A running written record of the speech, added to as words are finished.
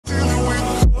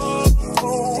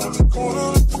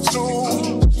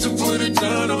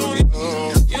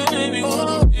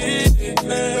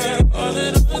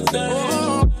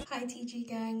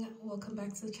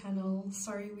back to the channel.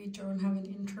 Sorry we don't have an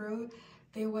intro.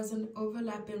 There was an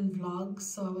overlap in vlogs,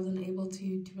 so I wasn't able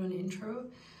to do an intro.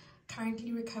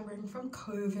 Currently recovering from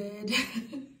COVID.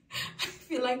 I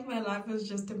feel like my life was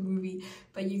just a movie,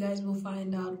 but you guys will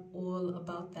find out all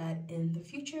about that in the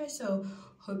future, so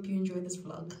hope you enjoy this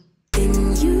vlog.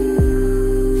 You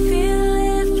feel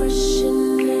it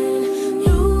rushing in,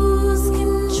 lose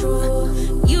control.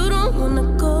 You don't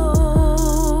wanna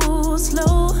go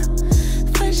slow,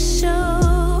 for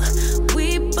sure.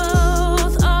 We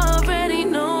both already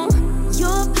know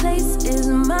your place is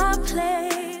my place.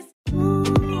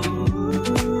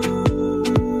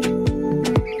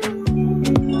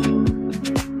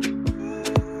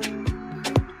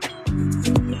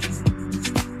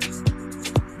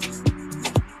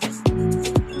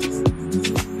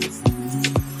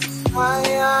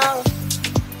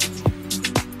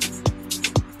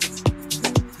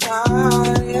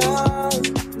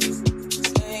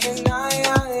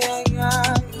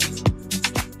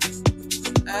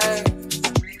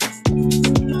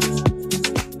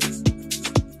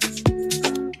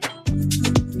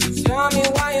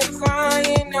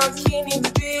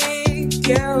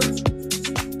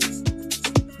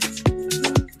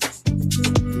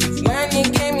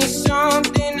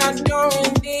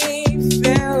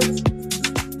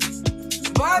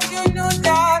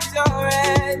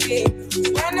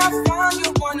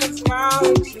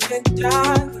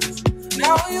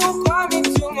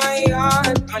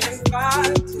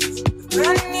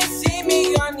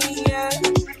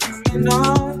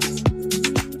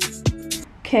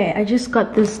 Okay, I just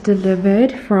got this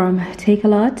delivered from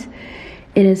Take-A-Lot.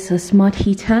 It is a smart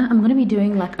heater. I'm going to be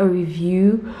doing like a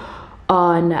review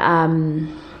on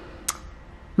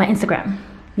my Instagram.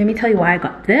 Let me tell you why I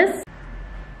got this.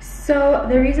 So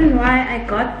the reason why I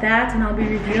got that and I'll be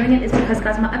reviewing it is because,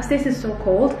 guys, my upstairs is so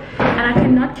cold and I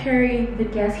cannot carry the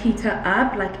gas heater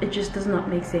up. Like, it just does not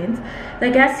make sense.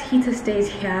 The gas heater stays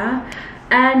here,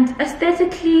 and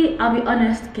aesthetically, I'll be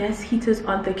honest, gas heaters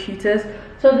aren't the cutest.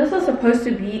 So this is supposed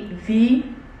to be the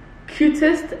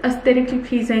cutest, aesthetically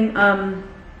pleasing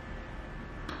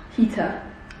heater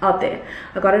out there.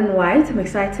 I got it in white. I'm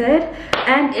excited,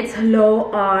 and it's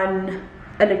low on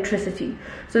electricity.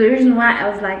 So the reason why I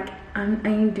was like, I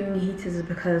ain't doing heaters is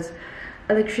because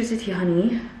electricity,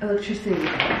 honey, electricity.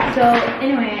 So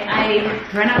anyway, I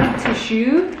ran out of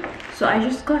tissue, so I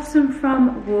just got some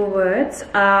from Woolworths.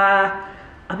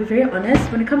 I'll be very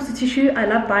honest, when it comes to tissue, I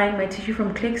love buying my tissue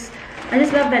from Clicks. I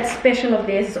just love that special of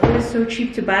theirs. It's always so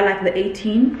cheap to buy, like the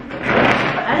 18. But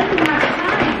I don't have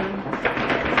time.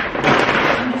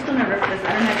 I'm just gonna rip this.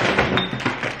 I don't have time.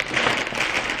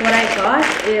 What I got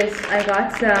is, I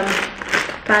got some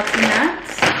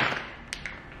butternuts.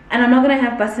 And I'm not gonna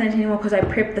have butternut anymore because I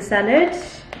prepped the salad.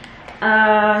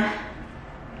 I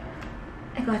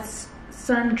got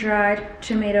sun-dried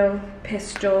tomato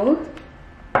pesto.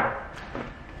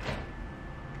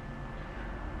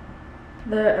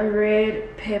 The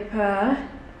red pepper,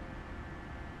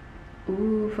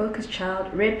 ooh, focus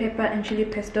child, red pepper and chili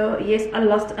pesto. Yes, I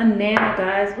lost a nail,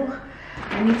 guys. Ooh,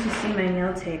 I need to see my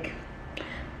nail tech.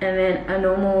 And then a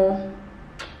normal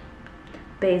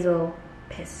basil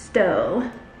pesto.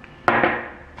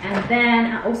 And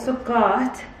then I also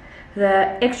got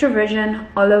the extra virgin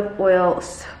olive oil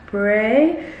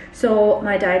spray. So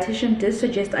my dietitian did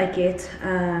suggest I get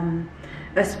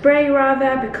a spray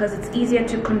rather, because it's easier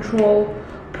to control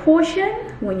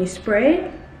portion when you spray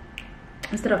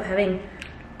instead of having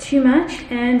too much.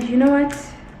 And you know what,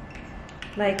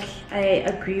 like, I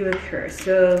agree with her.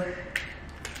 So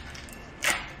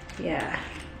yeah,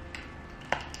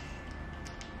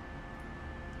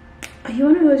 are you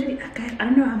one of those people, guys? I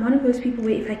don't know, I'm one of those people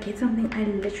where if I get something, I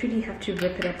literally have to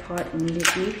rip it apart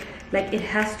immediately. Like, it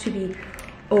has to be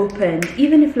opened.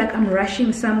 Even if like I'm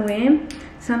rushing somewhere,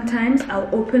 sometimes I'll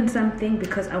open something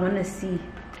because I want to see,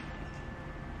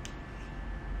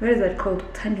 what is that called?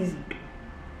 Thandi's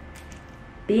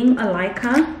being a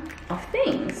liker of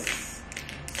things.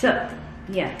 So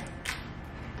yeah,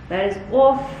 that is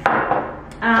off.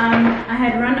 I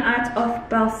had run out of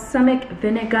balsamic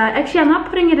vinegar. Actually, I'm not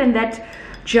putting it in that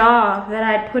jar that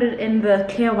I put it in, the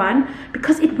clear one,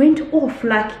 because it went off.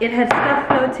 Like, it had stuff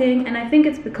floating, and I think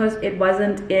it's because it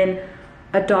wasn't in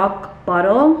a dark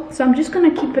bottle. So I'm just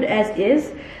gonna keep it as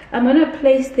is. I'm gonna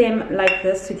place them like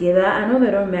this together. I know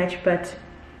they don't match, but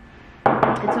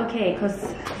it's okay,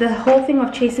 because the whole thing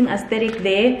of chasing aesthetic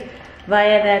there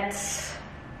via that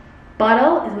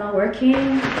bottle is not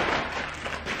working.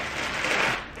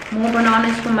 More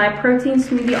bananas for my protein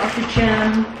smoothie after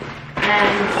gym,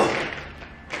 and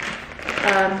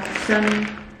some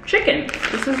chicken.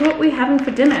 This is what we're having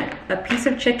for dinner: a piece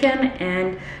of chicken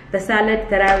and the salad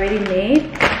that I already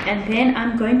made, and then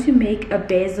I'm going to make a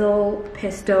basil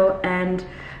pesto and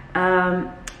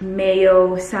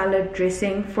mayo salad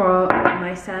dressing for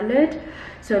my salad.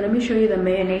 So let me show you the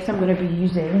mayonnaise I'm going to be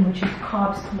using, which is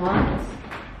Carb Smart.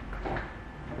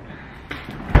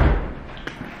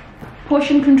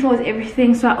 Portion control is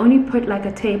everything, so I only put like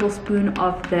a tablespoon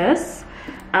of this,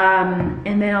 and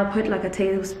then I'll put like a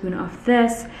tablespoon of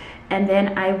this, and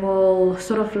then I will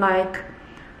sort of like,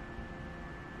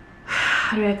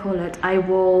 how do I call it, I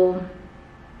will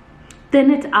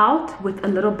thin it out with a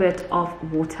little bit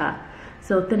of water.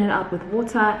 So thin it out with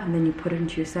water, and then you put it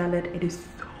into your salad. It is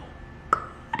so good.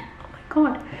 Oh my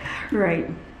god. Right,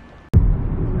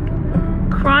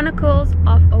 Chronicles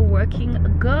of a Working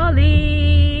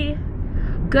Girly.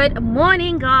 Good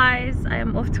morning, guys. I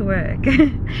am off to work.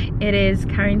 It is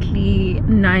currently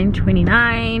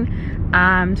 9:29.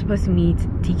 I'm supposed to meet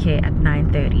TK at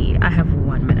 9:30. I have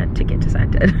 1 minute to get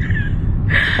decided.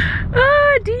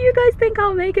 Do you guys think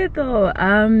I'll make it though?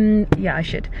 Yeah, I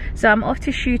should. So I'm off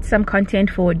to shoot some content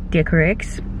for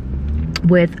Decorex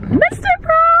with Mr.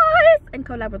 Price and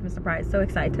collab with Mr. Price. So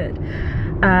excited.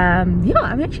 Yeah,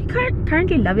 I'm actually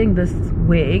currently loving this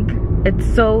wig. It's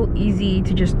so easy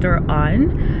to just throw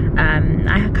on.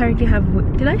 I currently have,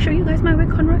 did I show you guys my wig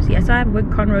cornrows? Yes, I have wig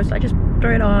cornrows. So I just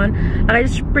throw it on, and I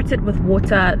just spritz it with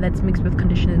water that's mixed with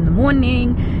conditioner in the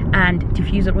morning and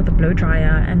diffuse it with a blow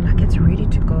dryer, and like it's ready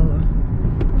to go.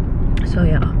 So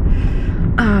yeah,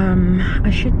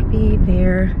 I should be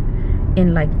there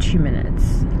in like 2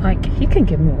 minutes. Like, he can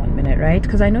give me 1 minute, right?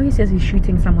 Because I know he says he's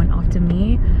shooting someone after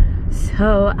me,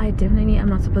 so I definitely am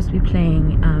not supposed to be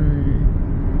playing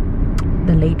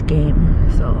the late game.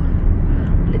 So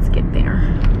let's get there.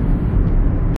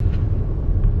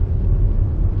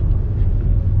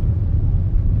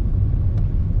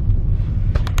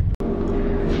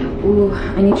 Ooh,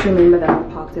 I need to remember that I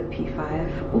parked at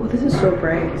P5. Oh, this is so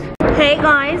bright. Hey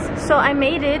guys, so I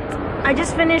made it. I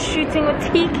just finished shooting with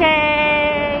TK.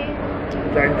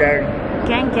 Gang gang.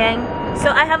 Gang gang. So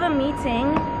I have a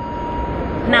meeting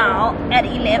now at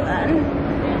 11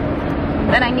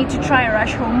 that I need to try and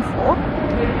rush home for.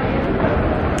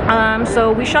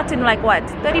 So we shot in like what,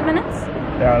 30 minutes?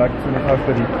 Yeah, like 25,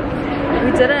 30.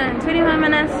 We did it in 25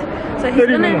 minutes. So he's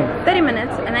 30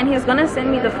 minutes, and then he's gonna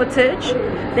send me the footage.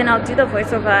 Then I'll do the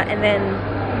voiceover and then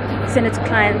send it to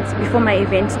clients before my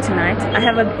event tonight. I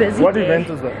have a busy What day. event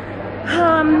is that?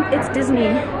 It's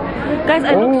Disney. Guys,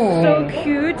 I look so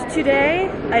cute today.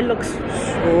 I look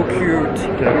so cute.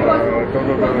 Okay,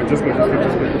 go. Just go.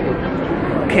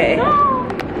 Okay.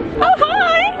 Oh,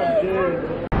 hi!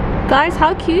 Guys,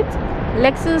 how cute.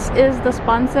 Lexus is the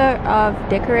sponsor of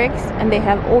Decorex, and they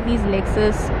have all these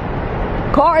Lexus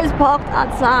cars parked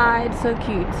outside. So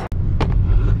cute.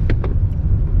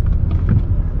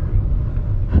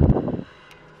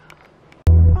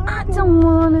 I don't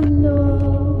wanna know.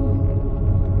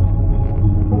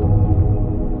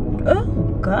 Oh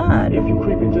god. If you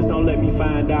creeping, just don't let me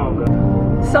find out,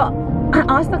 girl. So I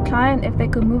asked the client if they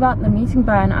could move out the meeting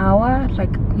by an hour, like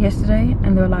yesterday,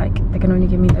 and they were like, they can only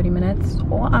give me 30 minutes.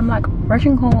 Or I'm like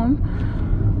rushing home.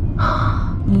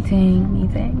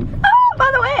 meeting. Oh, by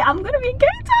the way, I'm gonna be in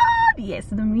Cape Town. Yes,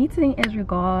 the meeting is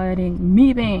regarding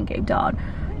me being in Cape Town.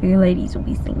 You ladies will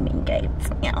be seeing me in Cape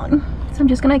Town. So I'm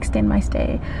just gonna extend my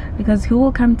stay, because who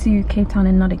will come to Cape Town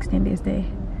and not extend their stay?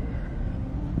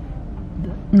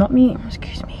 Not me,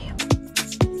 excuse me.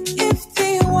 If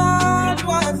the world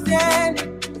was dead,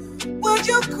 would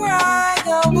you cry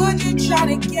or would you try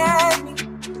to get me?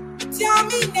 Tell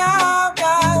me now,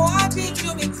 I want you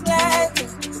to be clear.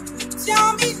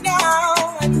 Tell me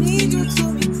now, I need you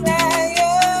to be clear.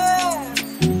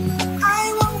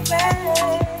 I won't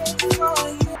wait for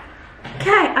you.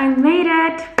 Okay, I made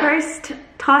it. First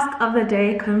task of the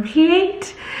day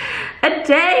complete. A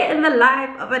day in the life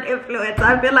of an influencer.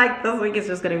 I feel like this week is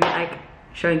just gonna be like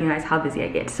showing you guys how busy I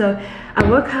get. So I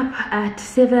woke up at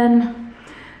 7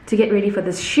 to get ready for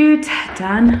this shoot.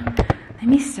 Done. Let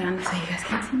me stand so you guys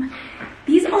can see my...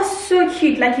 These are so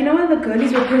cute. Like, you know when the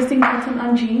girlies were posting cotton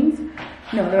on jeans?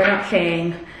 No, they were not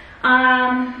playing.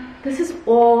 This is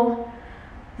all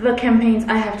the campaigns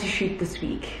I have to shoot this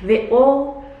week. They're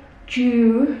all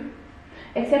due,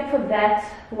 except for that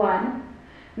one.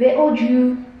 They're all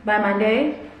due by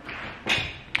Monday.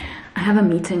 I have a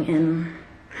meeting in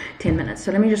 10 minutes.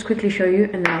 So let me just quickly show you,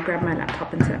 and then I'll grab my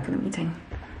laptop and set up for the meeting.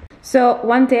 So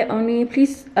one day only,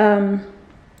 please.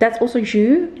 That's also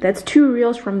due. That's 2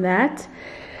 reels from that.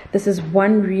 This is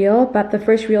 1 reel, but the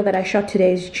first reel that I shot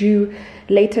today is due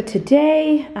later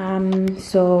today.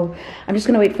 So I'm just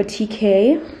gonna wait for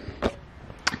TK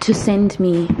to send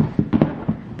me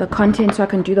the content so I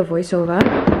can do the voiceover.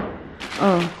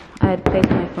 Oh, I had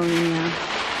placed my phone in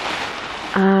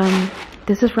here.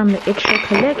 This is from the extra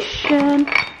collection.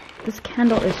 This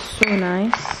candle is so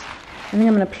nice. I think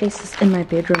I'm gonna place this in my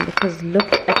bedroom because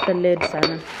look at the lid,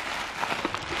 Simon.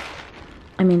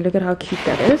 I mean, look at how cute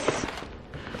that is.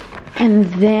 And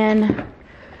then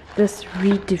this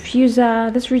reed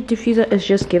diffuser. This reed diffuser is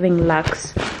just giving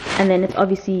luxe. And then it's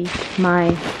obviously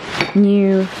my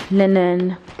new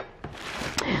linen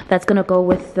that's gonna go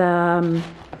with the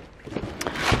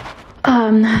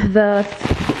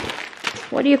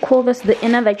what do you call this, the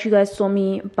inner that you guys saw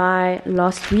me buy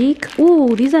last week.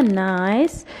 Ooh, these are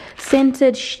nice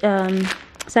scented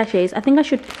sachets. I think I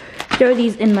should throw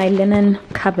these in my linen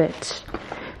cupboard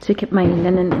to keep my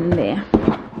linen in there.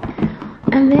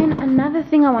 And then another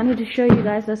thing I wanted to show you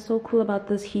guys that's so cool about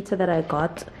this heater that I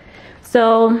got.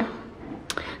 So it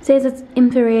says it's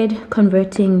infrared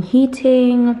converting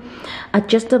heating,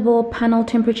 adjustable panel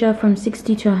temperature from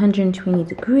 60 to 120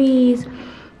 degrees,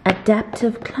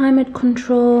 adaptive climate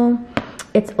control,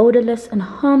 it's odorless and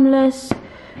harmless,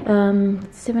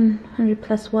 700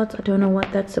 plus watts. I don't know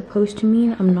what that's supposed to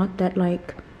mean. I'm not that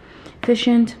like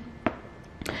efficient.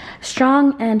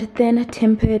 Strong and thin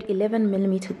tempered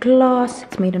 11mm glass.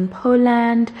 It's made in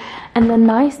Poland. And the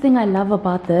nice thing I love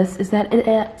about this is that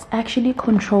it's actually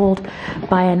controlled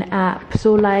by an app.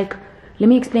 So like, let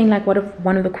me explain like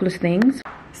one of the coolest things.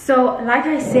 So like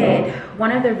I said,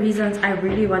 one of the reasons I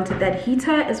really wanted that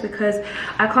heater is because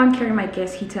I can't carry my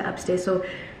gas heater upstairs, so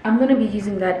I'm going to be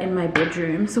using that in my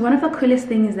bedroom. So one of the coolest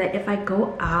things is that if I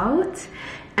go out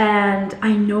and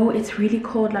I know it's really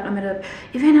cold, like I'm at an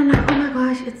event, I'm like, oh my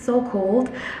gosh, it's so cold,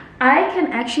 I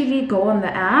can actually go on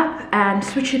the app and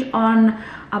switch it on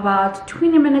about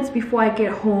 20 minutes before I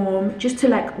get home, just to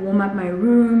like warm up my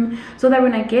room, so that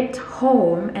when I get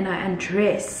home and I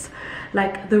undress,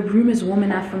 like the room is warm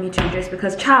enough for me to undress.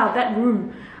 Because child, that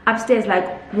room upstairs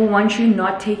like will want you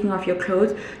not taking off your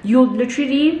clothes. You'll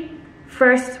literally,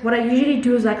 first what I usually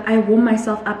do is like I warm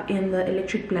myself up in the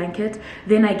electric blanket,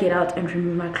 then I get out and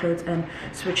remove my clothes and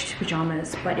switch to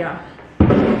pajamas. But yeah,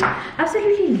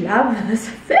 absolutely love this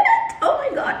fit. Oh my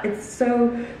god, it's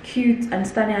so cute and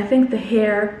stunning. I think the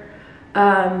hair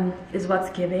is what's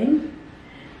giving.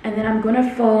 And then I'm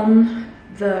gonna film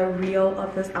the reel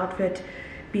of this outfit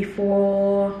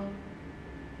before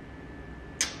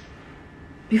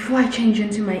I change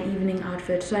into my evening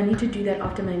outfit. So I need to do that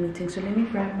after my meeting. So let me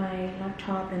grab my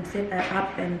laptop and set that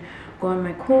up and go on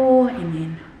my call and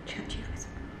then chat to you guys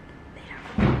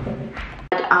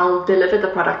later. I'll deliver the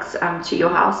products to your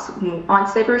house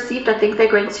once they've received. I think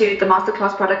they're going to, the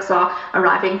masterclass products are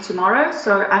arriving tomorrow,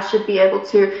 so I should be able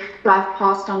to drive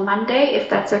past on Monday if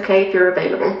that's okay, if you're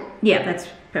available. Yeah, that's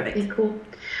perfect. Yeah, cool.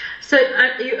 So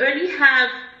you only have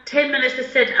 10 minutes to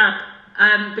set up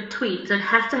between, so it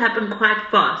has to happen quite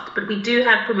fast, but we do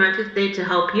have promoters there to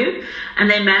help you, and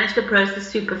they manage the process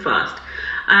super fast.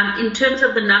 In terms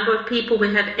of the number of people,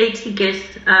 we have 80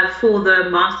 guests for the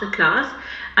masterclass.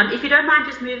 If you don't mind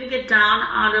just moving it down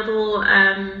our little,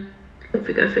 if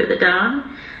we go further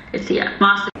down, let's see,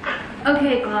 master.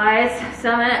 Okay guys, so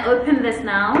I'm gonna open this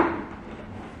now.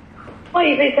 Why are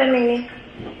you FaceTiming me?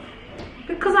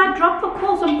 Because I dropped the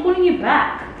call, so I'm calling you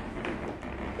back.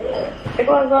 It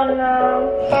was on,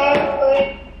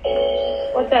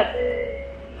 what's up?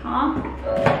 Huh?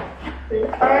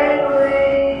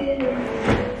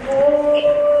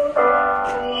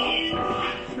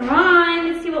 Right,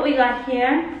 let's see what we got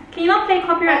here. Can you not play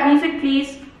copyright music,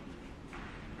 please?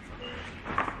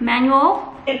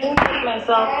 Manual? Let me mute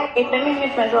myself. Wait, let me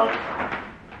mute myself.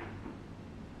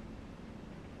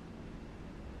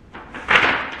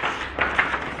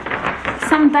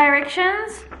 Some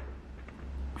directions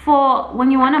for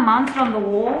when you want to mount it on the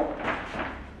wall.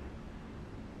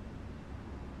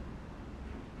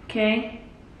 Okay,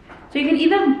 so you can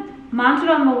either mount it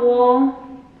on the wall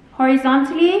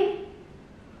horizontally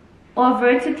or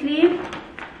vertically,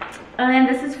 and then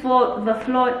this is for the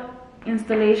floor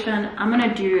installation. I'm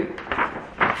gonna do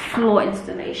floor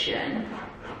installation.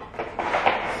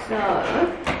 So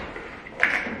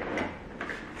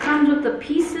comes with the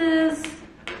pieces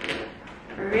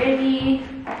ready.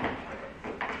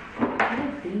 What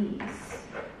are these?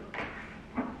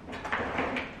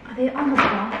 Are they on the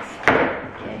box?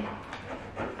 Okay.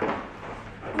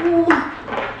 Ooh.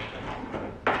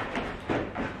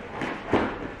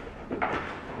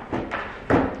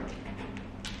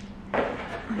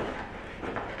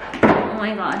 Oh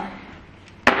my god.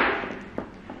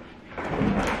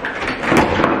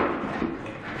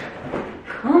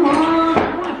 Come on, I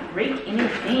don't want to break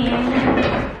anything.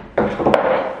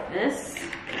 This.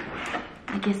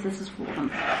 I guess this is for the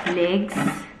legs.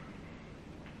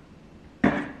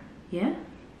 Yeah.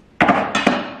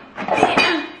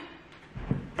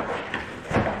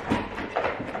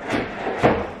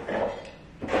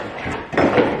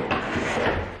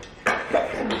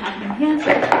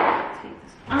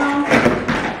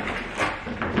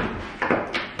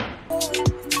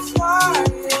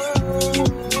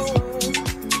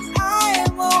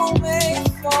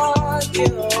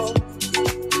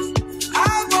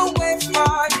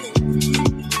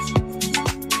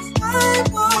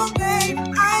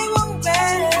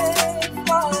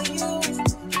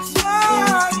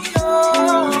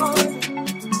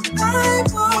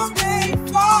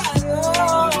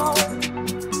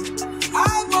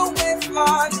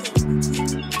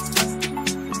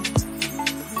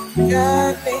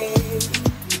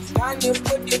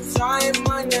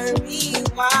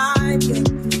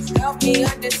 me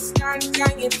understand.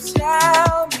 Can you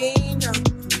tell me now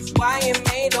why you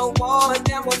made a war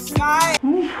that was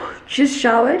fine? Just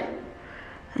showered.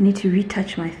 I need to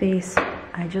retouch my face.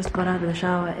 I just got out of the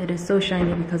shower. It is so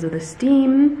shiny because of the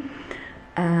steam.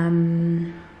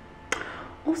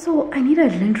 Also, I need a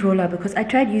lint roller because I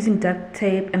tried using duct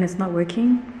tape and it's not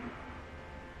working.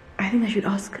 I think I should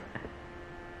ask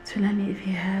Thandi if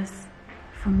he has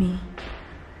for me.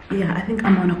 Yeah, I think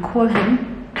I'm gonna call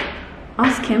him,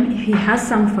 ask him if he has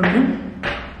some for me,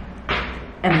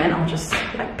 and then I'll just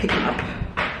like pick him up.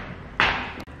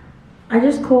 I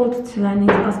just called Thandi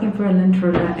asking for a lint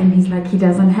roller and he's like he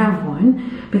doesn't have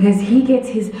one because he gets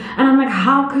his, and I'm like,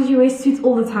 how? Because you wear suits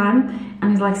all the time. And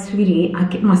he's like, sweetie, I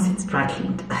get my suits dry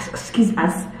cleaned. Excuse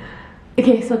us.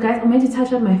 Okay, so guys, I'm going to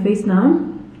touch up my face now.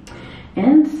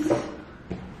 And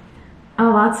I'm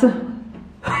about to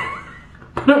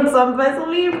put on some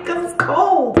Vaseline because it's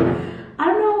cold. I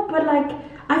don't know, but like,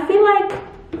 I feel like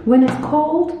when it's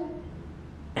cold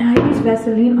and I use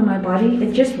Vaseline on my body,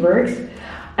 it just works.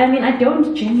 I mean, I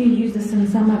don't generally use this in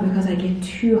summer because I get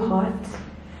too hot.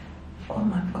 Oh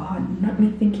my god, not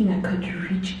me thinking I could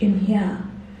reach in here.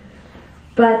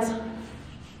 But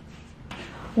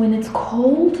when it's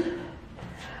cold,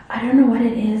 I don't know what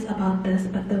it is about this,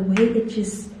 but the way it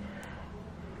just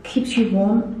keeps you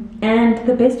warm. And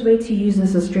the best way to use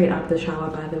this is straight out the shower,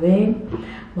 by the way,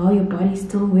 while your body's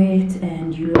still wet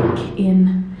and you lock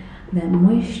in that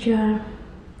moisture.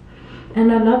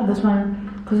 And I love this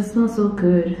one because it smells so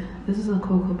good. This is a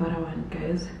cocoa butter one,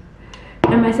 guys.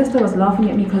 And my sister was laughing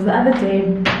at me because the other day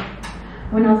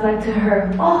when I was like to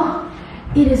her, oh,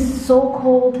 it is so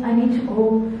cold, I need to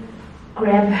go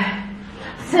grab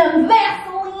some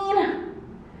Vaseline.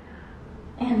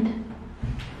 And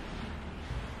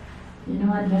you know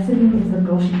what, Vaseline is the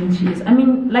girl she can choose. I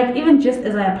mean, like, even just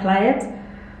as I apply it,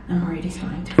 I'm already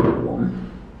starting to feel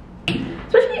warm.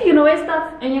 Especially if you know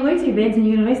stuff and you're going to events and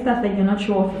you know stuff that you're not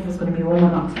sure if it's going to be warm or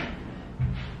not.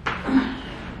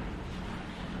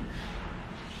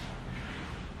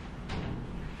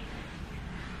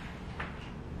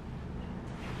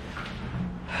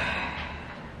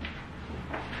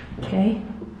 Okay,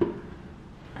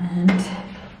 and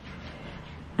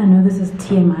I know this is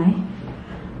TMI,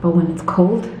 but when it's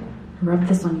cold, rub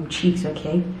this on your cheeks,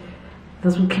 okay?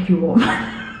 This will keep you warm.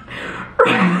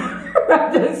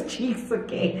 Rub those cheeks,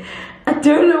 okay? I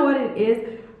don't know what it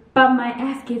is, but my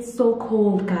ass gets so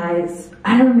cold, guys.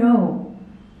 I don't know.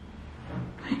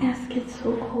 My ass gets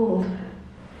so cold.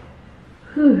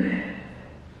 Whew.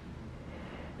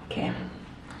 Okay,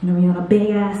 you know when you have a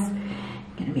big ass,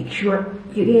 you're gonna make sure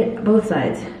you get both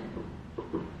sides.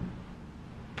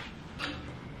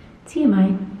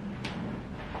 TMI.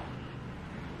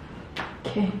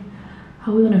 Okay,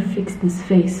 how are we gonna fix this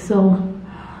face? So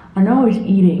I know I was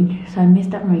eating, so I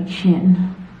messed up my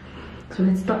chin. So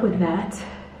let's start with that.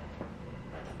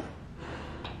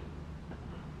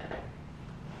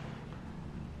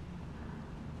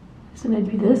 So let's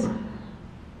do this.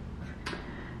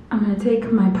 I'm gonna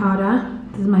take my powder.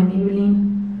 This is my Maybelline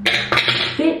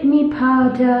Fit Me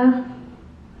powder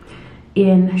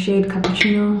in shade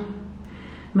Cappuccino.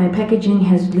 My packaging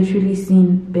has literally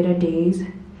seen better days,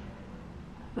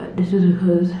 but this is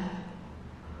because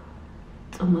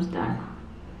it's almost done.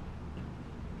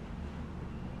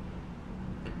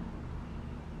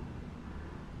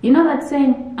 You know that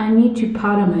saying, I need to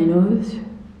powder my nose?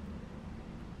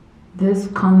 This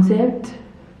concept,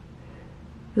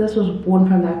 this was born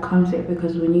from that concept,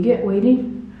 because when you get oily,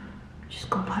 just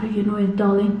go powder your nose,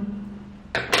 darling.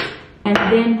 And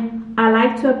then I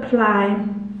like to apply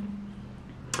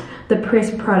the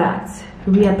pressed products,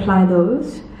 reapply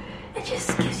those. It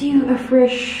just gives you a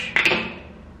fresh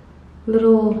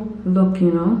little look,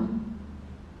 you know.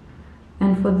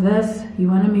 And for this, you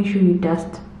want to make sure you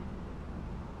dust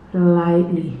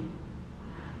lightly,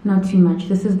 not too much.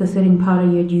 This is the setting powder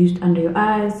you had used under your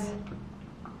eyes.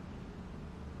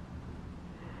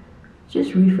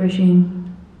 Just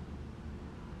refreshing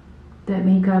that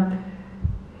makeup,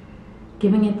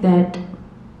 giving it that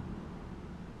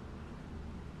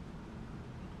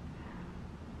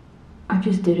I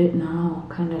just did it now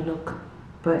kind of look,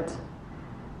 but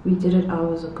we did it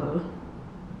hours ago.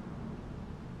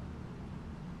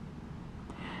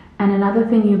 And another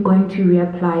thing you're going to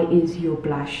reapply is your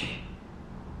blush.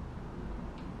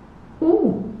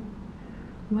 Ooh,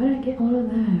 where did I get all of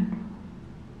that?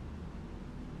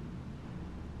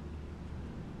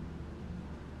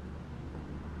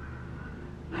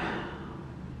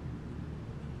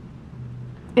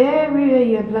 Everywhere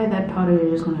you apply that powder,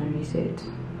 you're just gonna reset.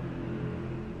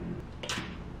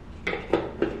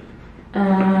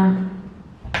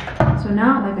 So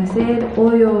now, like I said,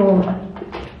 all your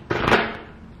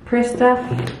press stuff,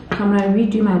 I'm gonna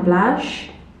redo my blush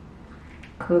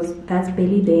because that's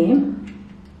barely there.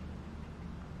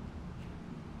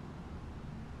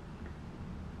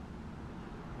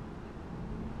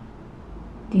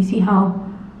 Do you see how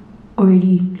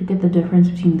already, look at the difference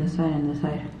between this side and this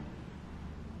side.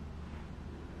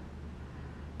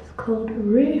 It's called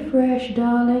refresh,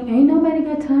 darling. Ain't nobody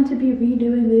got time to be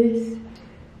redoing this.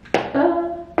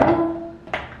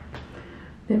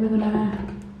 Then we're gonna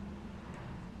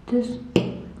just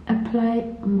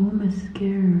apply more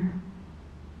mascara.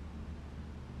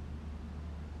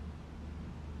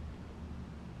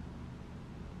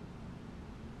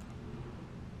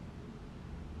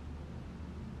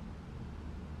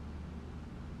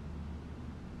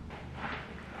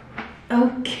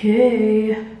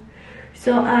 Okay,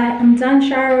 so I am done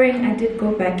showering. I did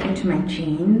go back into my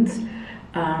jeans.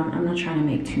 I'm not trying to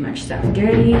make too much stuff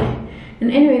dirty.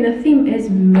 And anyway, the theme is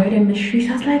murder mystery,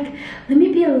 so I was like, let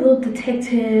me be a little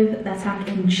detective that's like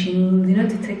in jeans, you know,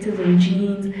 detectives in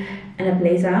jeans and a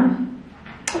blazer.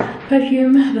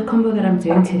 Perfume, the combo that I'm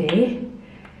doing today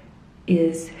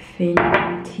is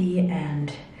Fenty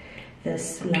and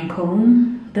this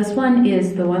Lancome. This one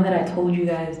is the one that I told you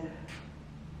guys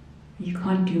you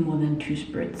can't do more than 2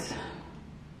 spritz.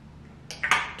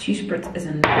 2 spritz is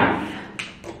enough.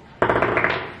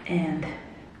 And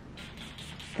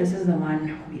this is the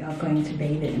one we are going to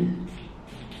bathe in.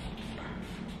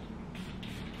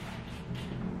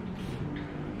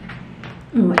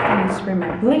 Oh, I can spray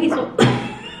my blazer.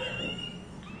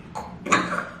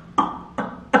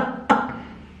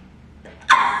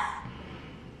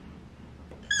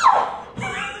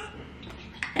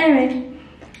 Anyway,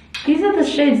 these are the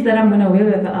shades that I'm gonna wear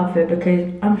with the outfit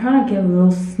because I'm trying to give a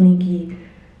little sneaky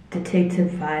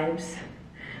detective vibes.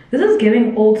 This is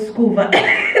giving old school vibes.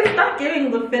 It's not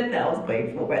giving the fit that I was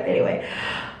going for, but anyway.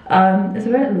 It's a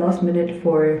bit last minute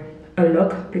for a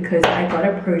look because I got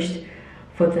approached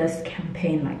for this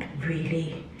campaign like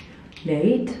really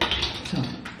late. So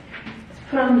let's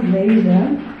put on the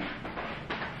blazer.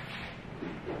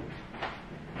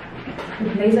 The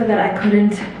blazer that I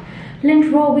couldn't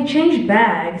lint roll. We changed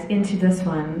bags into this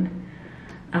one.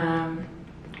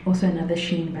 Also another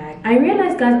Shein bag. I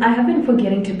realized, guys, I have been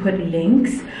forgetting to put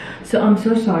links, so I'm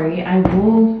so sorry. I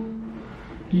will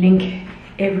link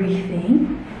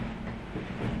everything.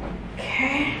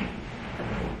 Okay,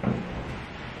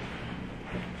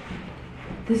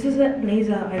 this is a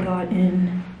blazer I got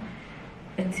in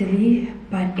Italy,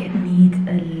 but it needs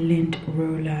a lint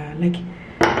roller. Like,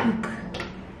 look,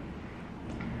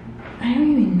 I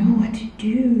don't even know what to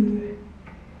do.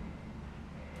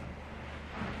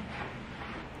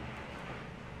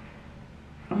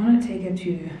 I want to take it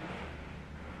to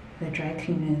the dry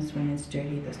cleaners when it's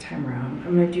dirty this time around.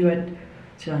 I'm going to do what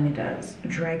Thandi does.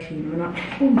 Dry clean. We're not...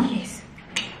 Oh, yes.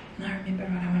 Now I remember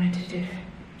what I wanted to do.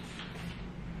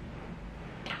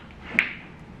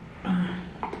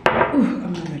 Ooh,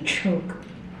 I'm going to choke.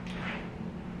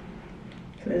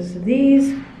 Plus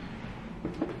these.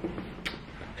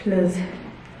 Plus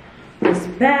this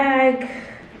bag.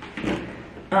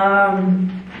 I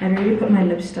already put my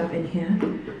lip stuff in here.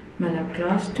 My lip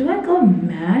gloss. Do I go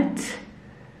matte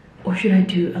or should I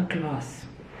do a gloss?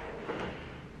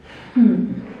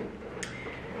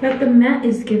 Like the matte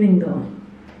is giving though.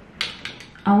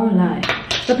 I won't lie.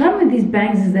 The problem with these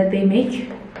bags is that they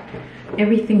make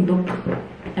everything look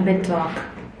a bit dark.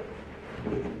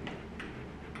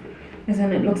 As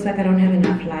in it looks like I don't have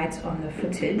enough lights on the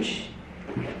footage.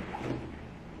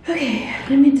 Okay,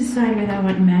 let me decide whether I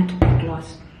want matte or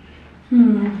gloss.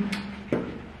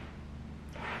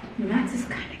 Matte is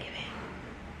kind of giving.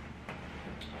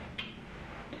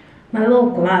 My little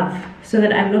glove, so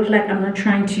that I look like I'm not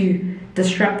trying to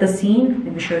disrupt the scene.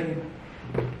 Let me show you.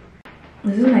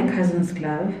 This is my cousin's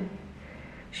glove.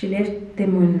 She left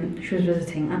them when she was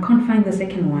visiting. I can't find the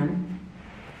second one.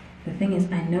 The thing is,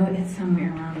 I know it's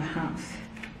somewhere around the house.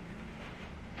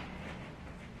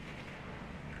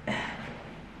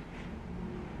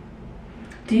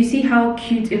 Do you see how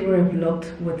cute it would have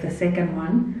looked with the second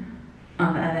one?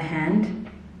 On the other hand,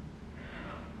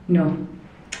 no,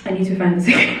 I need to find the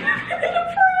second one.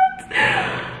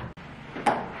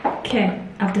 Okay,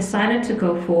 I've decided to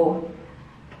go for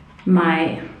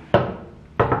my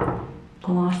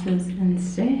glasses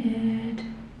instead.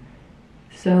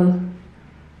 So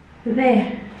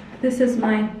there, this is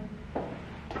my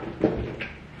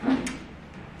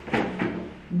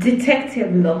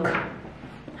detective look.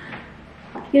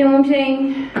 You know what I'm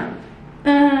saying?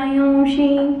 You know what I'm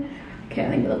saying? Okay, I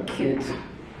think it looks cute.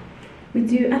 I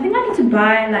think I need to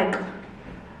buy like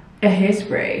a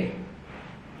hairspray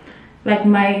Like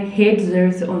my hair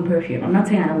deserves its own perfume. I'm not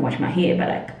saying I don't wash my hair, but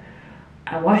like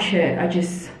I wash it, I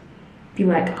just feel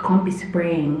like I can't be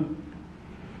spraying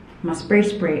my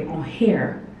spray on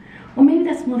hair. Or maybe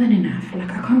that's more than enough.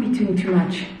 Like I can't be doing too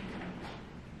much.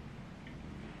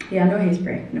 Yeah, no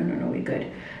hairspray. No, we're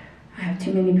good. I have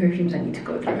too many perfumes I need to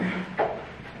go through.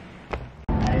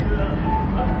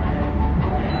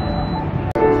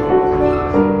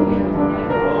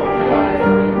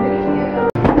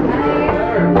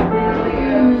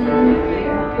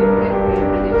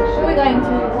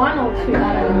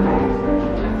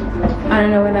 I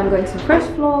don't know whether I'm going to the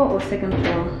first floor or second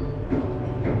floor.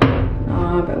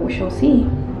 But we shall see.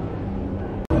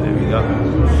 There we go.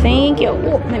 Thank you.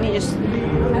 Oh, let me just.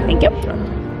 Thank you.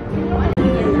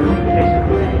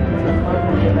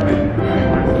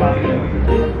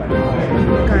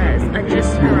 Guys, I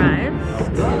just arrived.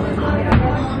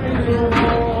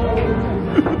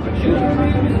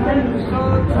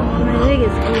 My leg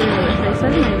is cool. I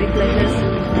started my week like this.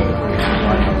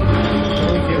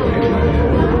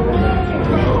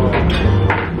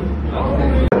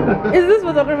 Is this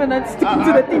photographer not sticking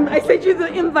to the theme? I sent you the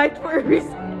invite for a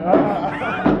reason.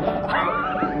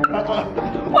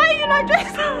 Why are you not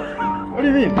dressed? What do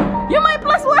you mean? You're my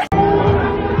plus one.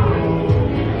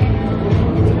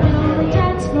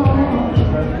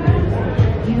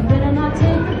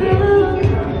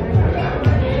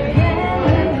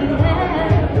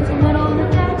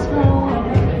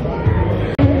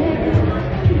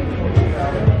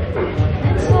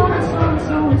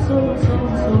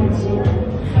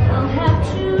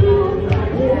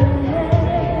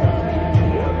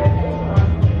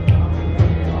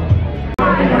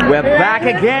 We're back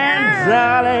again,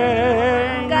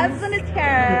 darling. Guys on the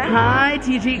chair. Hi,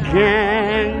 TG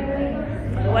gang.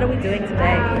 What are we doing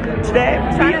today? Today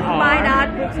Trying to find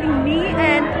out between me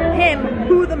and him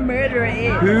who the murderer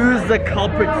is. Who's the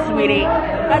culprit, sweetie?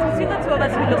 Guys, between the two of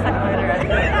us, who looks like a murderer?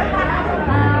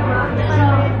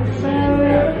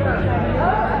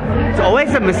 It's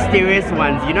always the mysterious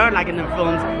ones, you know, like in the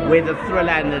films where the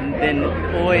thriller and then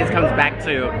always comes back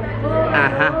to,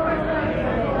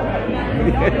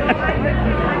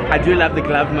 I do love the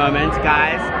glove moment,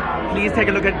 guys. Please take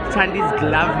a look at Thandi's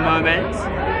glove moment.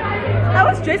 I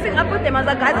was dressing up with him. I was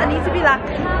like, guys, I need to be like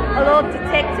a little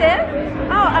detective.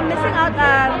 Oh, I'm missing out.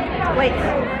 Wait.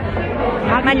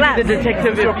 How my can you gloves. be the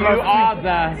detective if you are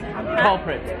the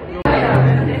culprit?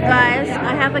 Guys,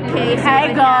 I have a case.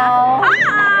 Hey, girl.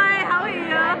 Hi, how are you?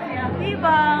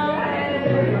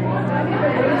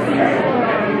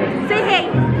 Say hey.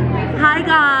 Hi,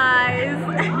 guys.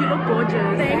 You look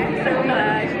gorgeous. Thank you so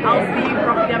much. I'll see you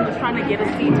properly. I'm just trying to get a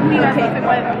seat. Who are you taping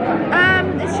with?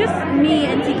 It's just me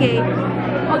and TK.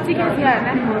 Oh, TK's here.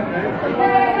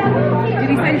 Did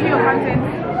he send you your content?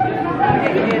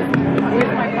 Okay, yes.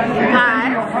 Where's my content?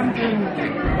 Hi.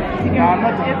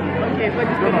 Okay,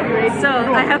 so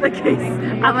I have a case.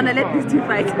 I want to let these two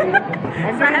fight. So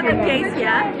I have a case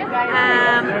here,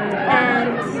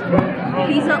 and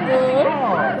these are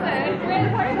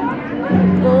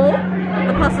all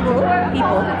the possible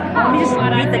people. Let me just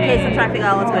read the case and try to figure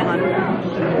out what's going on.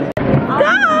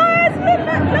 Guys, look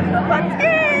at the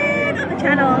content on the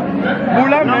channel.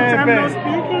 Long time no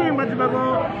speaking, but what is it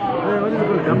called?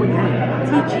 Gama game.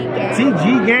 TG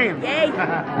game. Yay.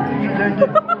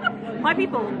 My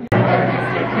people.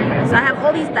 So I have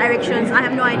all these directions. I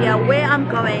have no idea where I'm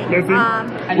going. Where's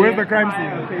the crime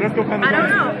scene? Let's go find the crime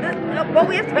scene. I don't know. But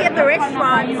we have to be at the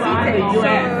restaurant seated.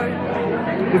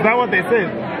 So is that what they said?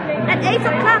 at 8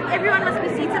 o'clock, everyone must be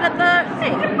seated at the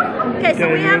thing. Okay,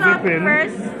 so we have our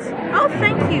first. Oh,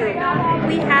 thank you.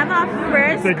 We have our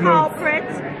first culprit,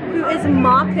 who is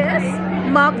Marcus.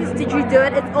 Marcus, did you do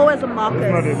it? It's always a Marcus.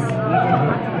 It's not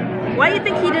it. Why do you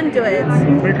think he didn't do it?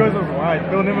 Because of why?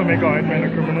 They'll never make our man a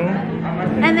criminal.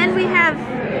 And then we have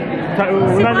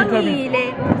Spongile.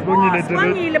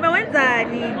 Spongile, but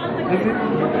wenzani?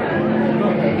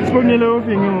 Spongile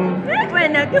ufinyo.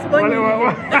 Wena, ke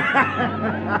Spongile.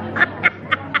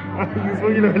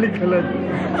 Spongile wali colored.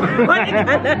 Wali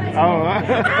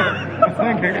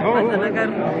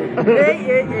colored.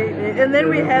 And then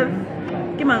we have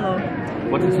Kimango.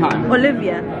 What's the time?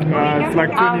 Olivia. It's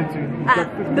like 22.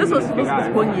 This was supposed to be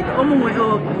Spongile.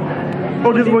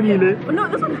 Oh, this Spongile? No,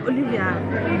 this one's Olivia.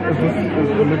 Is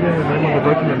Olivia the name of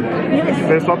the document? Yes.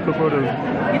 They swapped the photos.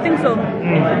 You think so?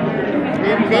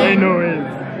 And then, I know it.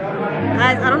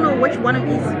 guys, I don't know which one of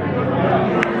these.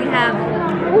 We have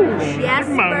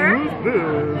Jasper.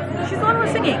 She's the one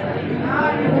who's singing.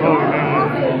 Oh, no.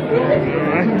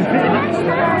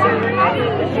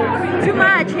 Too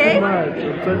much, hey? Too much,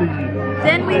 I'm telling you.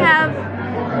 Then we have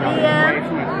Liam.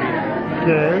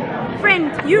 Okay.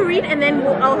 Friend, you read and then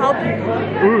I'll help you.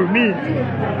 Ooh, me.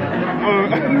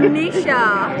 Nisha.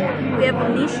 We have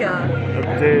Nisha.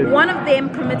 One of them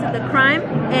committed the crime,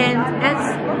 and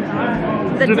as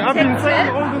the Dude, I've been saying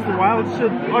detective... all this wild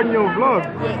shit on your vlog.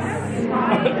 Yes.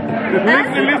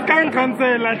 Let's can't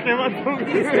say like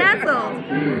He's cancelled.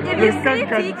 If you see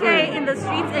TK in the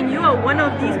streets and you are one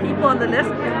of these people on the list,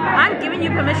 I'm giving you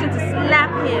permission to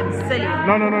slap him, silly.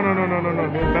 No.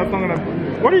 That's not gonna...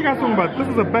 What are you guys talking about? This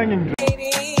is a banging joke.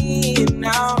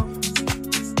 Now.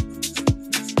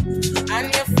 And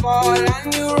you fall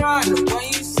and you run when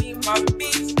you see my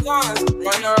big guns.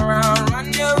 Run around,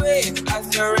 run away as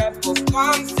the rebel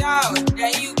comes out.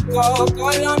 Then you go,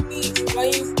 call on me. When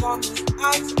you come,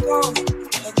 I come.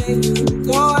 And then you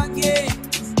go again.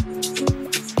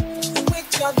 With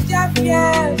your deaf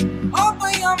ears,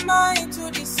 open your mind to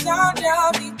the sound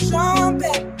of the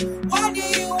trumpet. What do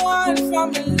you want from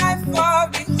a life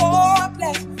of the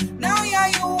hopeless? Now yeah,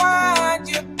 you want,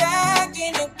 you're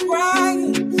begging and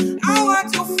crying. I want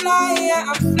to fly, yeah,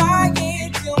 I'm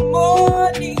flying till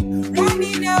morning.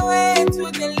 Running away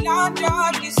to the land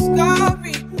of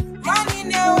discovery.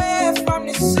 Running away from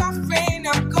the suffering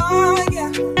I'm gone,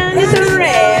 yeah. Running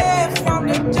away from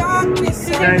the darkness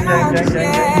and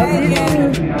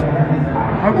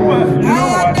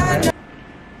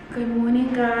Good morning,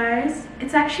 guys.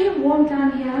 It's actually warm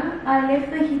down here. I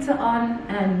left the heater on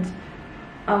and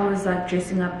I was like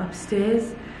dressing up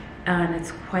upstairs and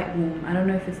it's quite warm. I don't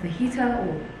know if it's the heater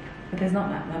or, but there's not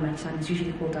that much sun. It's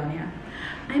usually cold down here.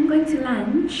 I'm going to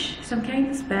lunch, so I'm carrying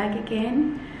this bag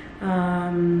again.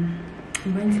 I'm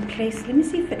going to place, let me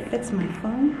see if it fits my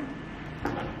phone.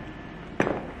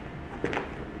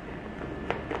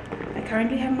 I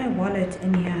currently have my wallet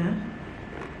in here,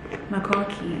 my car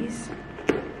keys,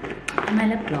 and my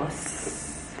lip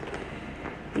gloss.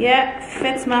 Yeah,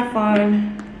 fits my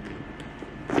phone.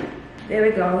 There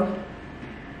we go.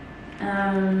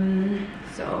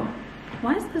 So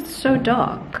why is this so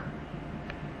dark?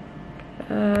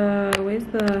 Where's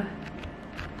the...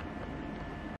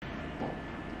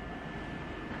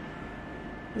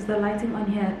 Is the lighting on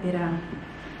here better?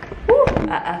 Woo!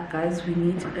 Guys, we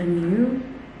need a new...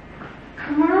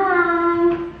 Come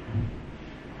on!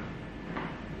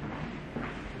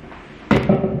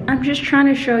 I'm just trying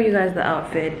to show you guys the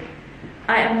outfit.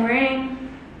 I am wearing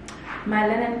my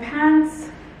linen pants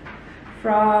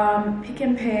from Pick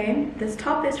n Pay. This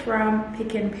top is from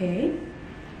Pick n Pay.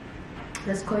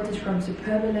 This coat is from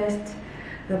Superbalist.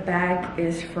 The bag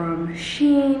is from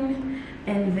Shein.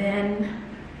 And then,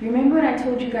 remember when I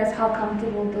told you guys how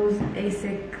comfortable those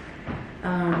ASIC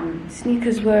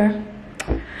sneakers were?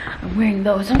 I'm wearing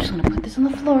those. I'm just gonna put this on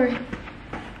the floor.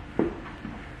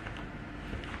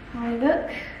 How I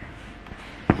look?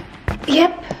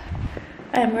 Yep,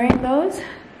 I'm wearing those.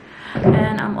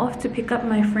 And I'm off to pick up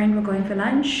my friend. We're going for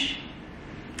lunch.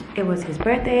 It was his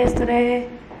birthday yesterday,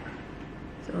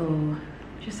 so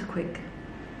just a quick,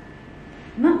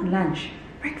 not lunch,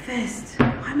 breakfast.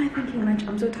 Why am I thinking lunch?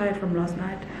 I'm so tired from last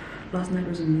night. Last night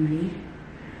was a movie.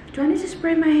 Do I need to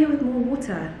spray my hair with more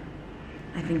water?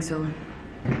 I think so.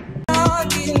 Going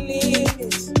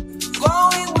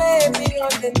way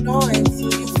beyond the noise,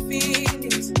 you feel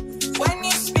it. When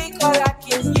you speak, all I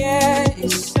can hear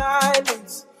is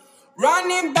silence.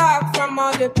 Running back from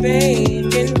all the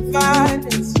pain and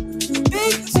violence.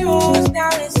 Big tunes, now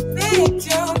it's big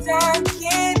tunes. I'm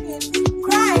kidding.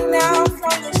 Crying out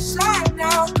from the side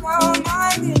now, come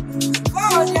on in.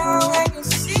 Fall down when you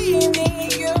see me.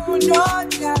 You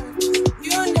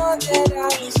know that I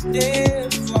was there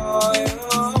for you.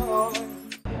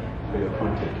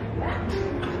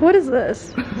 What is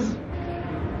this?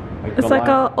 It's like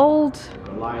an old...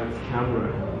 Lion's camera.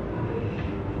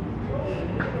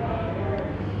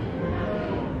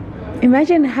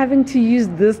 Imagine having to use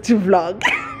this to vlog.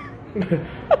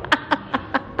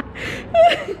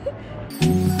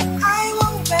 I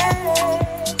will wait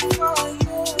for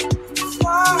you,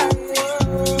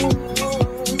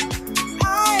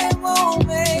 I will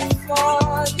wait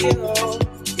for you.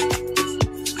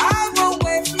 I will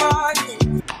wait for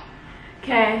you.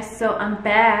 Okay, so I'm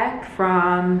back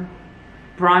from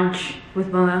brunch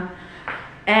with Mama.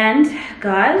 And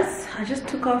guys, I just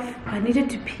took off, I needed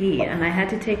to pee and I had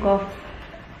to take off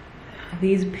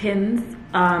these pins.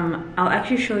 I'll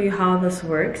actually show you how this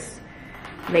works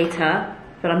later,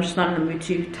 but I'm just not in the mood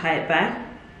to tie it back.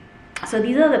 So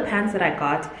these are the pants that I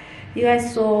got. You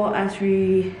guys saw as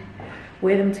we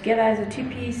wear them together as a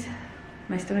two-piece.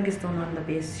 My stomach is still not in the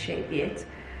best shape yet,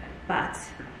 but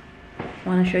I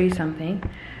want to show you something.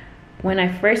 When I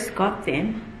first got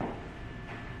them,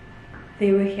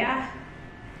 they were here.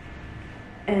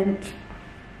 And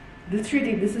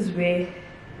literally this is where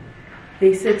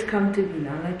they sit comfortably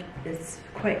now. Like it's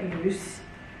quite loose.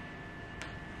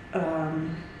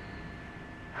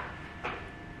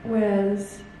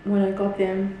 Whereas when I got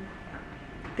them,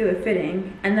 they were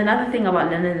fitting. And another thing about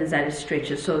linen is that it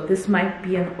stretches, so this might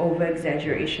be an over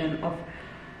exaggeration of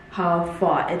how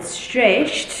far it's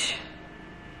stretched,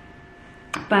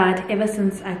 but ever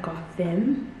since I got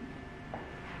them,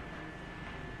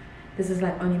 this is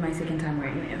like only my second time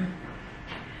wearing them,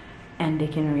 and they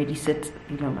can already sit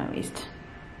below my waist.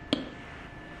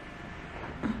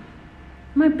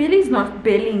 My belly's not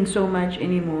bellying so much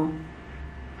anymore,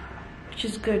 which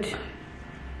is good.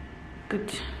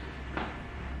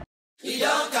 We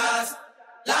don't cast,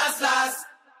 last.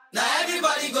 Now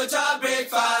everybody go to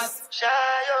breakfast.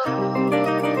 Shayo.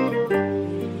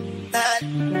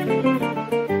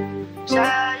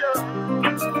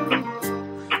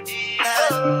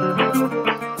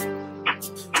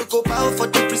 To go power for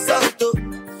the result,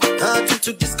 nothing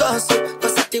to discuss,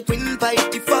 cause I did win by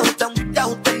default and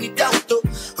without any doubt.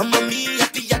 I'm a me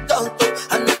happy adult,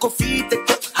 I no go feed the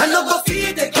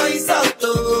guys out.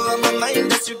 I'm a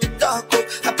mind that's you the talk.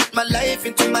 I put my life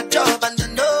into my job and I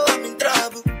know I'm in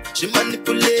trouble. She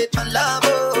manipulate my love.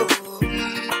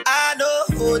 I know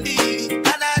holy and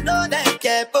I know that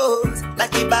get both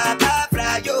like the Baba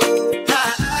Frayo.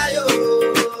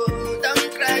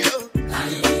 Don't cry yo.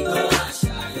 And if go and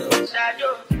shayo.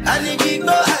 And if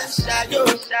go and shayo.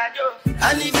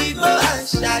 And if go and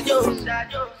shayo.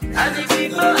 And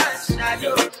if go and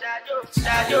shayo.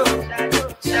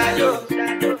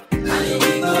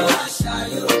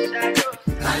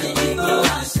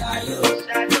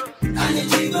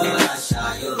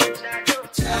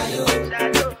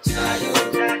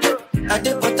 I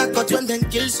did what I got when then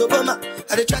kill Obama.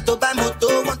 I did try to buy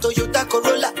moto, want Toyota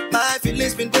Corolla. My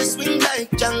feelings been they swing like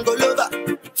Django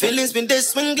Lover. Feelings been they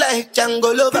swing like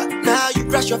Django Lover. Now you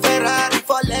crash your Ferrari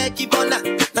for Lucky Bona.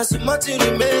 Now so much you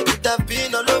make it have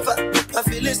been all over. My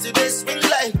feelings today swing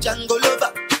like Django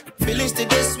Lover. Feelings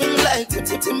today swing like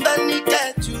Timbani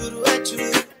Churu.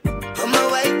 I'm a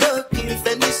white dog in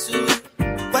Fenisu.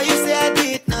 Why you say I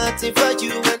did nothing for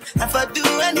you when if I do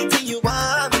anything you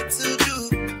want me to do?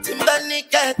 Timbani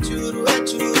Churu.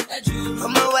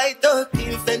 I'm a white dog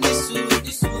in Fenisu.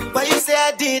 Why you say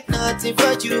I did nothing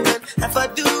for you when if I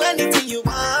do anything you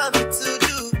want me to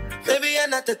do? Maybe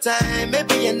another time,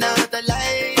 maybe another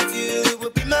life. You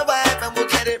will be my wife and we'll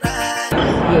get it right.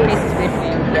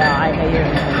 Yes, yeah, I hear you.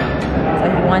 So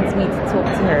he wants me to talk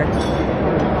to her.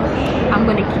 I'm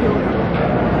gonna kill her.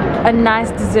 A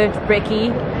nice dessert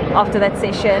brekkie after that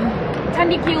session.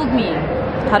 Thandi killed me.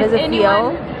 How does it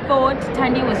feel? Thought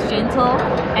Thandi was gentle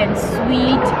and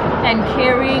sweet and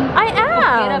caring. I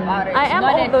am. I am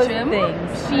all those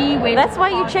things. She went. That's why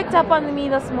you checked up on me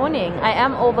this morning. I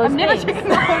am all those things. I've never checked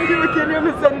up on you again on a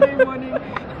Saturday morning.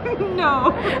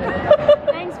 No.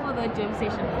 Thanks for the gym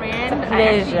session, friend.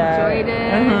 Pleasure. I actually enjoyed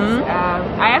it.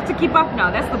 I have to keep up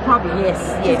now. That's the problem. Yes.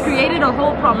 She's created a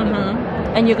whole problem.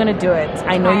 And you're gonna do it.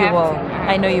 I know you will.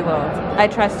 I know you will. I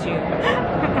trust you.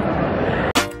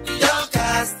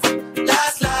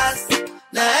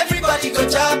 Now everybody go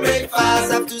to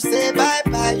breakfast. Have to say bye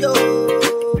bye yo, to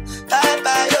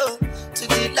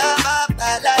the love of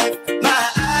my life, my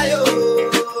ayo.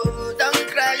 Don't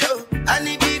cry yo, and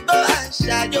if you go and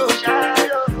shayo,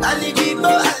 and if you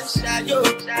go and shayo,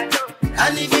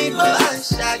 and if you go and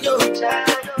shayo,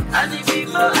 and if you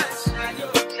go and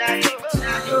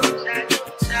shayo,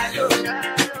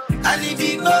 and if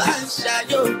you go and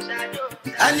shayo,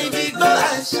 and if you go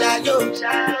and shayo,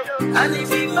 and if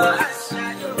you go and shayo.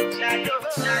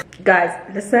 Guys,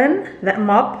 listen, that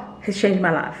mop has changed my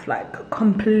life, like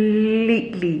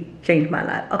completely changed my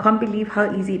life. I can't believe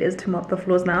how easy it is to mop the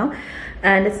floors now.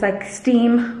 And it's like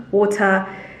steam, water,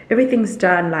 everything's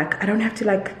done. Like I don't have to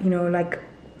like, you know, like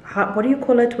what do you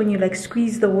call it when you like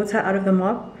squeeze the water out of the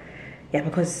mop? Yeah,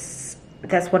 because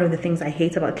that's one of the things I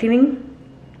hate about cleaning,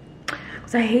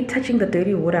 because I hate touching the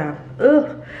dirty water.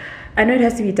 Ugh. I know it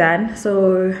has to be done,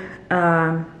 so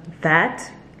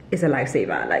that is a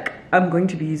lifesaver. Like I'm going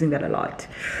to be using that a lot.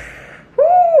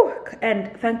 Woo! And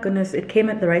thank goodness it came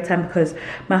at the right time, because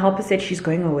my helper said she's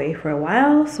going away for a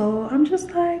while, so I'm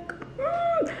just like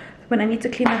when I need to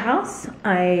clean the house,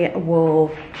 I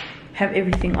will have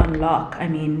everything on lock. I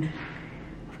mean,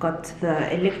 I've got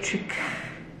the electric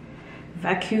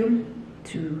vacuum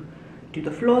to do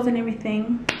the floors and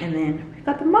everything, and then we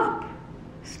got the mop,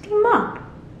 steam mop.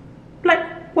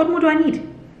 Like what more do I need?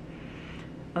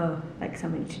 Like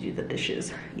somebody to do the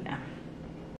dishes. Yeah.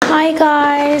 Hi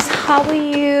guys, how are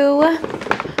you?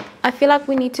 I feel like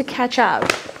we need to catch up,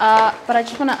 but I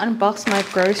just want to unbox my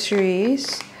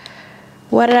groceries.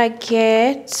 What did I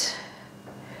get?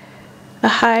 A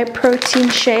high protein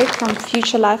shake from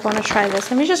Future Life. I want to try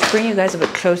this. Let me just bring you guys a bit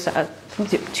closer. I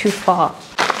think it's too far.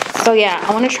 So yeah,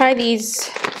 I want to try these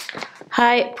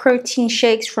high protein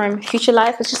shakes from Future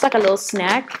Life. It's just like a little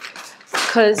snack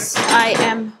because I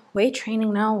am weight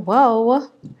training now. Whoa,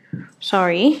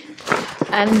 sorry.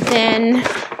 And then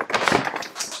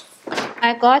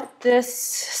I got this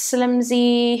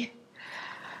Slimzy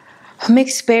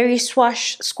mixed berry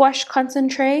squash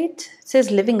concentrate. It says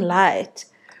living light,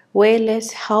 way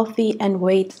less, healthy, and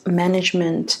weight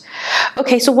management.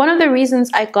 Okay, so one of the reasons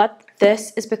I got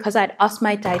this is because I'd asked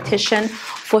my dietitian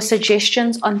for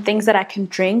suggestions on things that I can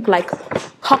drink, like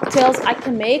cocktails I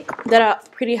can make that are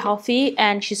pretty healthy,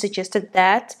 and she suggested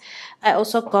that. I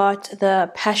also got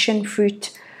the passion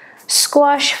fruit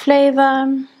squash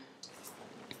flavor.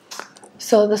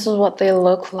 So this is what they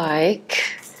look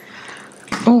like.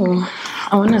 Oh,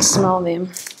 I want to smell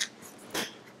them.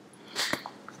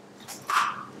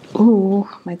 Oh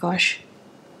my gosh.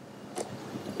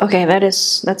 Okay, that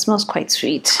smells quite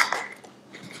sweet.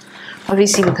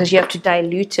 Obviously because you have to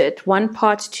dilute it. 1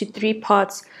 part to 3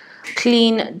 parts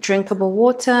clean drinkable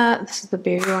water. This is the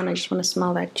berry one. I just want to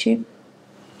smell that too.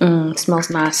 It smells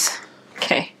nice.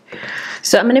 Okay,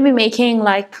 so I'm going to be making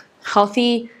like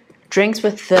healthy drinks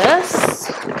with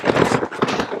this.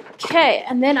 Okay,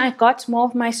 and then I got more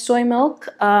of my soy milk.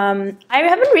 I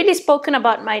haven't really spoken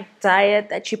about my diet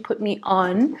that you put me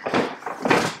on,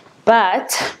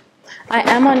 but I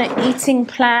am on an eating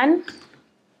plan.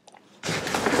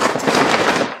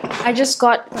 I just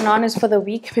got bananas for the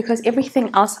week because everything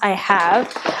else I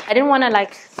have, I didn't want to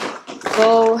like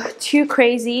go too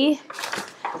crazy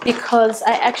because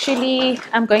I actually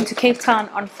am going to Cape Town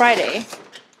on Friday.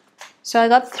 So I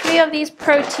got 3 of these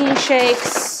protein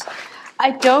shakes.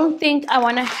 I don't think I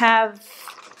want to have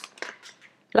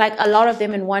like a lot of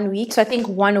them in 1 week. So I think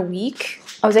 1 a week.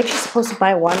 I was actually supposed to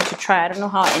buy 1 to try. I don't know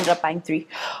how I ended up buying 3.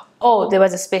 Oh, there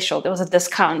was a special. There was a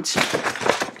discount.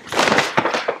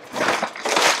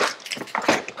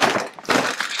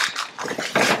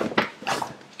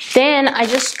 Then I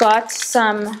just got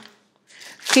some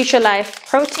Future Life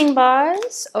protein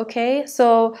bars. Okay,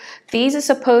 so these are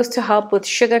supposed to help with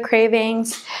sugar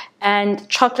cravings and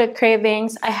chocolate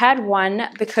cravings. I had one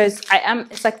because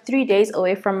it's like 3 days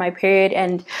away from my period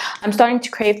and I'm starting to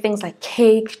crave things like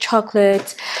cake,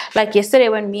 chocolate. Like yesterday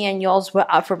when me and yolz were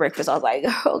out for breakfast, I was like,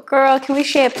 oh girl, can we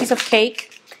share a piece of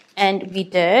cake? And we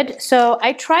did. So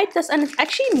I tried this and it's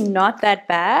actually not that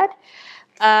bad.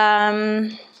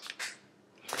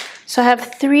 So I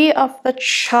have 3 of the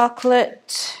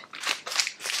chocolate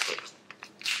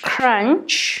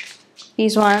crunch,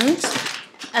 these ones.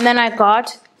 And then I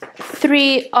got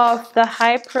 3 of the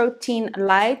high protein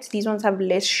light. These ones have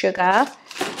less sugar.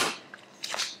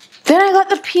 Then I got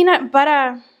the peanut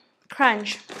butter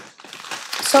crunch.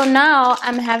 So now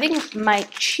I'm having my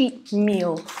cheat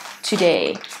meal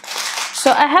today.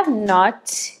 So I have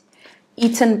not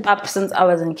eaten pap since I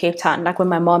was in Cape Town, like when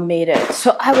my mom made it.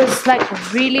 So I was like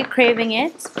really craving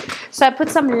it. So I put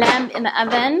some lamb in the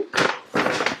oven.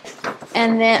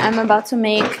 And then I'm about to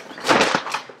make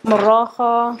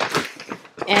morojo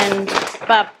and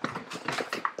pap.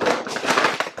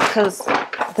 Because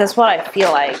that's what I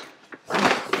feel like.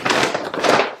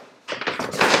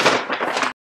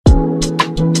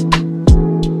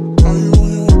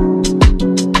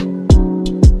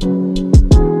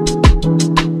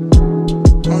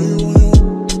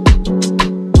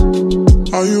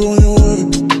 Are you on your way?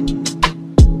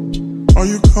 Are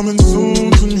you coming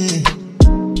soon to me?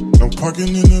 No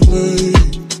parking in LA,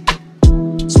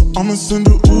 so I'ma send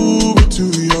an Uber to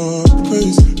your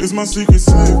place. Is my secret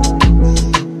safe?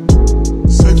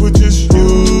 Safe with just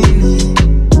you and me.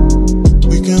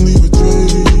 We can't leave a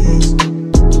trace.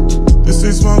 This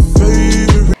is my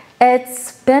favorite.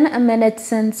 It's been a minute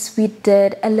since we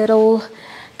did a little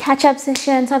catch-up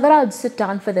session, so I thought I would sit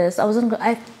down for this.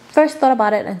 I first thought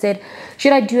about it and said,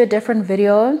 should I do a different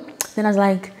video? Then I was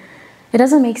like, it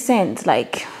doesn't make sense.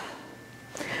 Like,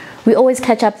 we always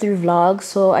catch up through vlogs,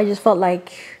 so I just felt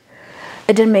like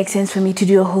it didn't make sense for me to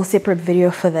do a whole separate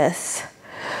video for this.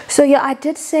 So yeah, I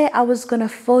did say I was gonna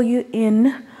fill you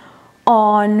in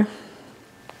on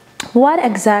what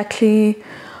exactly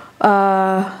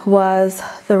was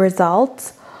the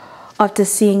result after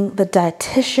seeing the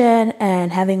dietitian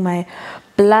and having my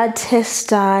blood test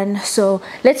done. So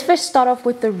let's first start off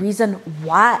with the reason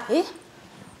why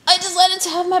I decided to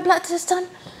have my blood test done.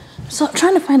 So I'm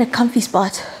trying to find a comfy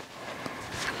spot.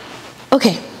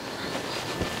 Okay,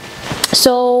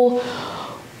 so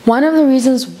one of the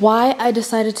reasons why I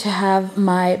decided to have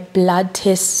my blood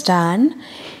test done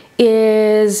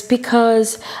is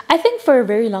because I think for a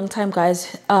very long time,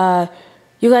 guys,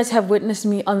 you guys have witnessed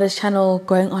me on this channel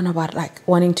going on about like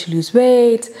wanting to lose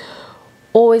weight,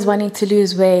 always wanting to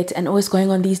lose weight, and always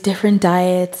going on these different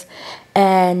diets,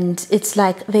 and it's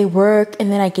like they work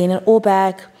and then I gain it all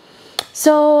back.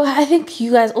 So I think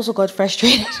you guys also got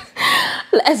frustrated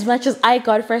as much as I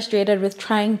got frustrated with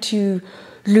trying to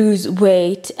lose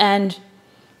weight, and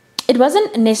it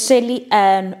wasn't necessarily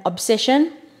an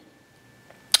obsession.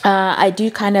 I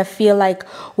do kind of feel like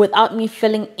without me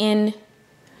filling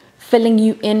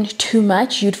you in too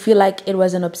much, you'd feel like it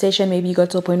was an obsession. Maybe you got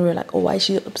to a point where you're like, oh, why is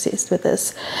she obsessed with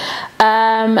this?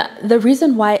 The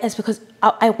reason why is because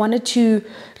I wanted to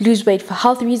lose weight for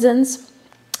health reasons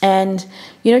and,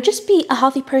 you know, just be a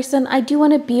healthy person. I do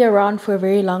want to be around for a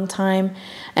very long time,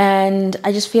 and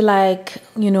I just feel like,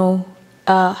 you know,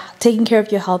 taking care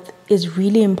of your health is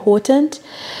really important.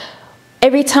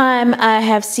 Every time I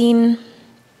have seen,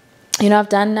 you know, I've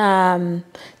done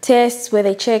tests where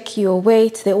they check your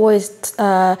weight. They always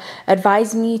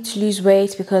advise me to lose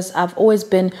weight because I've always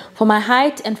been, for my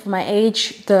height and for my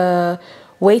age, the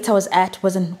weight I was at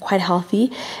wasn't quite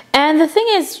healthy. And the thing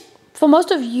is, for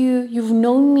most of you, you've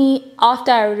known me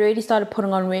after I already started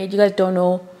putting on weight. You guys don't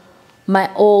know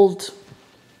my old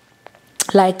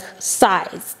like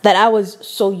size that I was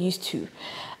so used to.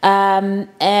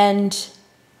 And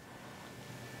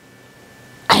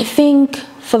I think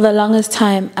for the longest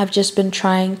time, I've just been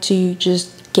trying to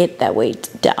just get that weight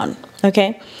down.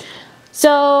 Okay.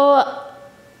 So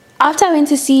after I went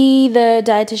to see the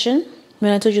dietitian,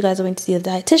 when I told you guys I went to see the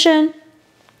dietitian,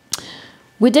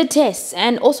 we did tests.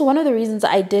 And also one of the reasons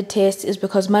I did test is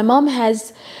because my mom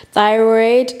has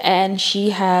thyroid, and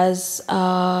she has,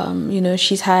 you know,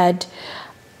 she's had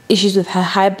issues with her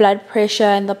high blood pressure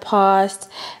in the past,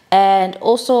 and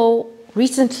also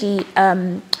recently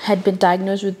had been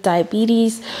diagnosed with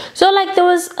diabetes. So like there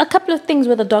was a couple of things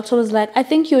where the doctor was like, I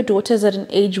think your daughter's at an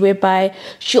age whereby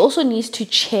she also needs to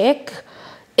check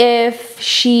if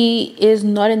she is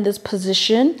not in this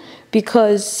position,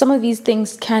 because some of these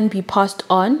things can be passed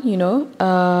on, you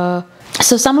know.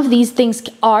 So some of these things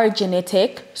are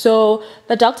genetic. So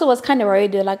the doctor was kind of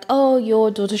worried. They're like, oh,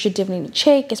 your daughter should definitely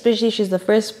check, especially if she's the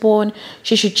firstborn,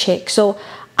 she should check. So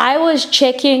I was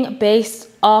checking based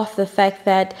off the fact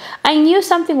that I knew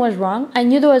something was wrong. I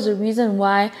knew there was a reason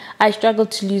why I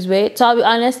struggled to lose weight. So I'll be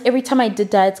honest, every time I did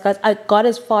diets, guys, I got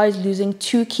as far as losing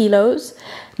 2 kilos.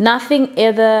 Nothing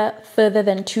ever further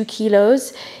than 2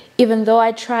 kilos. Even though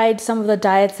I tried some of the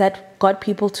diets that got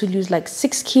people to lose like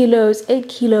 6 kilos, 8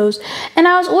 kilos. And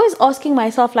I was always asking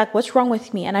myself, like, what's wrong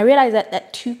with me? And I realized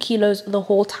that 2 kilos the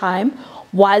whole time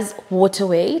was water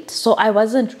weight. So I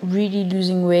wasn't really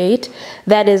losing weight.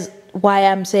 That is why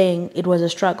I'm saying it was a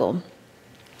struggle.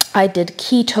 I did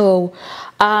keto.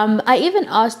 I even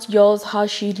asked yolz how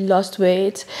she lost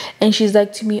weight, and she's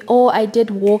like to me, oh, I did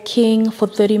walking for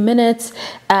 30 minutes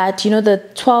at, you know, the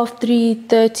 12, 3,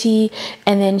 30,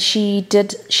 and then she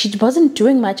wasn't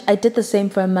doing much. I did the same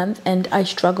for a month, and I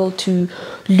struggled to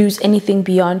lose anything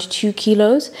beyond 2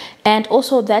 kilos. And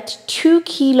also that 2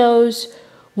 kilos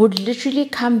would literally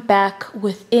come back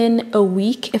within a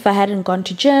week if I hadn't gone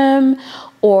to gym,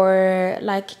 or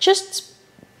like just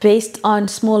based on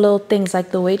small little things, like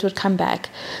the weight would come back.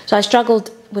 So I struggled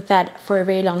with that for a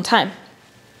very long time.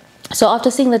 So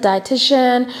after seeing the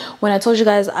dietitian, when I told you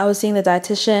guys I was seeing the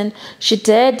dietitian, she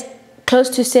did close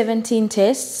to 17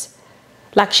 tests.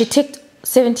 Like she ticked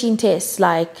 17 tests.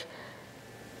 Like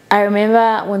I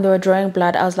remember when they were drawing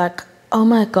blood, I was like, oh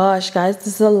my gosh, guys, this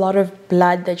is a lot of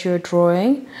blood that you're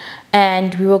drawing.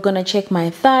 And we were going to check my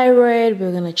thyroid. We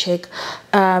were going to check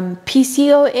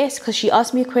PCOS, because she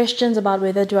asked me questions about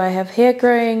whether do I have hair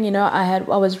growing. You know, I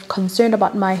was concerned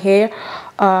about my hair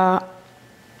on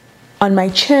my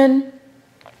chin,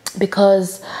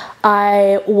 because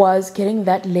I was getting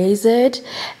that lasered.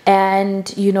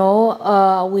 And you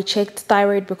know, we checked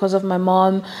thyroid because of my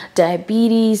mom,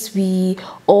 diabetes. We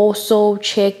also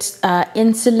checked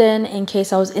insulin in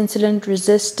case I was insulin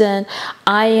resistant,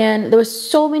 iron. There were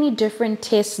so many different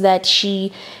tests that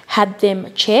she had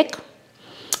them check,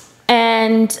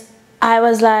 and I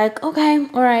was like, okay,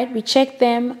 all right, we checked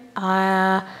them.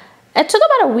 It took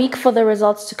about a week for the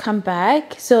results to come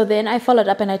back. So then I followed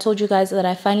up and I told you guys that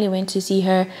I finally went to see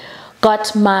her,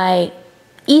 got my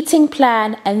eating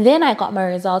plan, and then I got my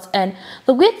results. And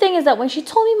the weird thing is that when she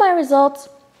told me my results,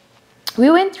 we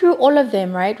went through all of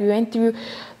them, right? We went through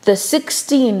the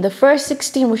first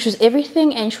 16, which was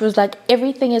everything. And she was like,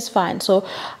 everything is fine. So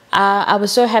I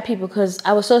was so happy, because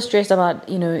I was so stressed about,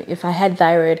 you know, if I had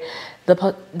thyroid,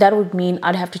 that would mean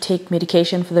I'd have to take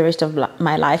medication for the rest of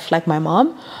my life, like my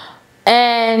mom.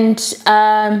 And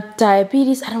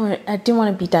diabetes, I didn't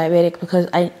want to be diabetic because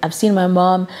I've seen my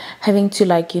mom having to,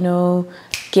 like, you know,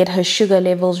 get her sugar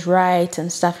levels right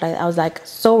and stuff like that. I was like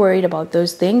so worried about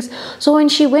those things. So when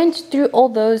she went through all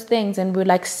those things and we're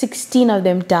like 16 of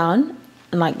them down,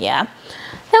 I'm like, yeah.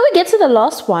 Then we get to the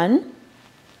last one,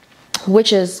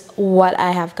 which is what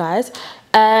I have, guys.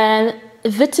 And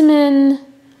vitamin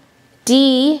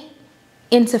D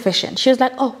insufficient. She was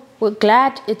like, oh, we're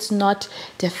glad it's not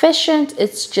deficient,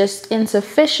 it's just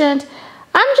insufficient.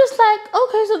 I'm just like,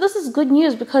 okay, so this is good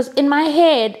news, because in my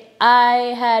head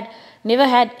I had never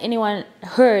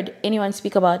heard anyone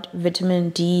speak about vitamin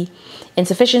D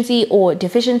insufficiency or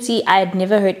deficiency. I had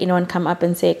never heard anyone come up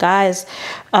and say, guys,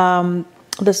 I'm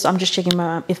just checking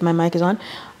if my mic is on.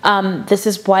 This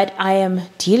is what I am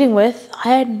dealing with. I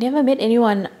had never met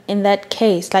anyone in that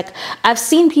case. Like, I've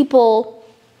seen people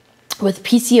with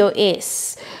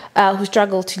PCOS who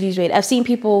struggle to lose weight. I've seen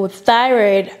people with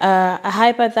thyroid, a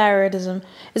hyperthyroidism.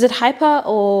 Is it hyper,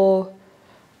 or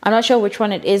I'm not sure which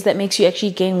one it is that makes you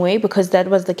actually gain weight, because that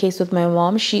was the case with my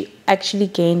mom. She actually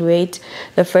gained weight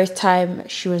the first time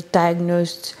she was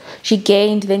diagnosed. She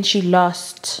gained, then she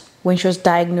lost when she was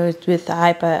diagnosed with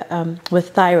with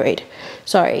thyroid.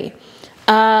 Sorry.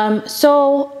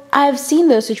 So I've seen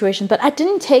those situations, but I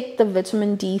didn't take the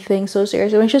vitamin D thing so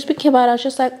seriously. When she was speaking about it, I was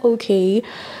just like, okay.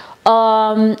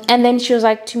 And then she was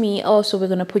like to me, oh, so we're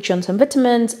going to put you on some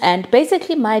vitamins. And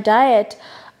basically my diet,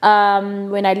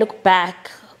 when I look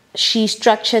back, she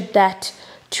structured that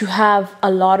to have a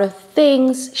lot of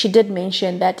things. She did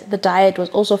mention that the diet was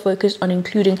also focused on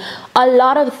including a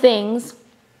lot of things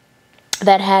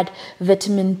that had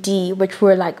vitamin D, which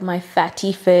were like my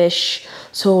fatty fish,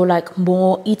 so like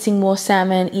eating more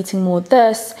salmon, eating more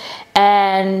this.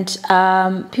 And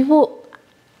people,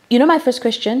 you know, my first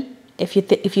question, if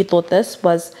you thought this,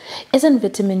 was, isn't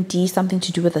vitamin D something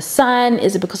to do with the sun?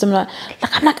 Is it because I'm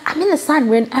in the sun,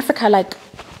 we're in Africa, like,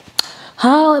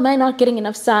 how am I not getting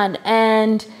enough sun?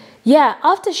 And yeah,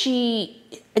 after she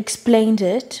explained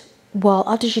it, well,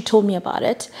 after she told me about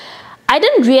it, I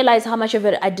didn't realize how much of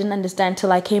it I didn't understand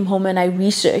till I came home and I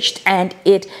researched, and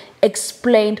it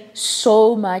explained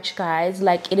so much, guys.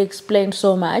 Like, it explained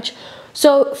so much.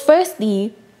 So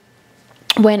firstly,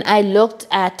 when I looked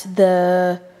at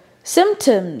the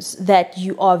symptoms that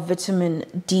you are vitamin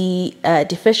D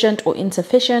deficient or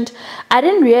insufficient, I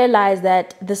didn't realize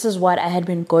that this is what I had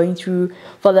been going through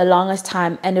for the longest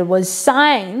time, and it was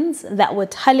signs that were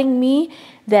telling me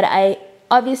that I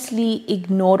obviously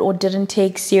ignored or didn't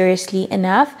take seriously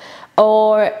enough,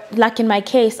 or like in my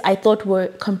case, I thought were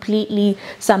completely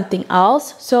something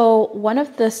else. So one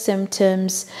of the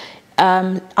symptoms,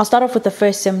 I'll start off with the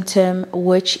first symptom,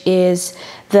 which is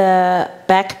the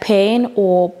back pain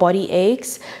or body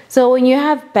aches. So when you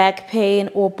have back pain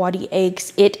or body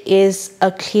aches, it is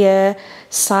a clear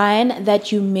sign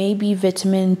that you may be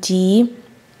vitamin D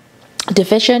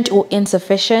deficient or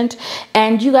insufficient.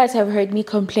 And you guys have heard me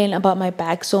complain about my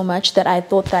back so much that I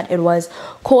thought that it was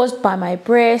caused by my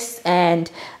breasts, and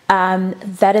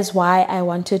that is why I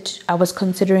was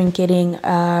considering getting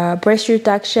a breast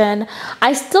reduction.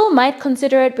 I still might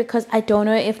consider it because I don't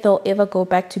know if they'll ever go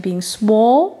back to being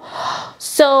small.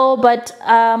 So, but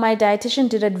my dietitian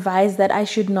did advise that I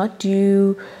should not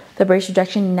do the breast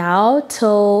reduction now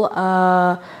till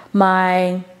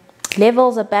my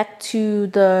levels are back to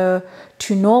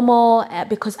normal,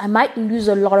 because I might lose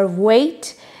a lot of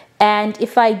weight, and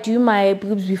if I do my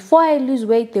boobs before I lose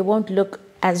weight, they won't look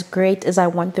as great as I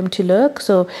want them to look.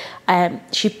 So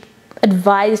she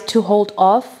advised to hold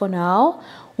off for now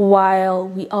while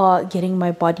we are getting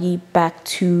my body back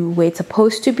to where it's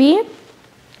supposed to be.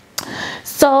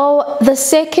 So the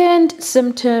second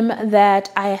symptom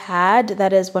that I had,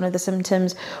 that is one of the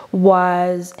symptoms,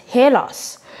 was hair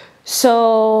loss.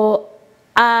 So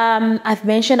I've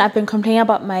mentioned I've been complaining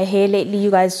about my hair lately. You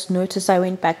guys notice I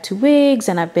went back to wigs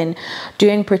and I've been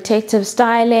doing protective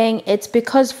styling. It's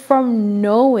because from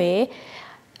nowhere,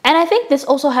 and I think this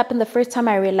also happened the first time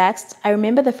I relaxed. I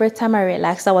remember the first time I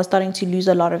relaxed, I was starting to lose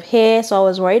a lot of hair. So I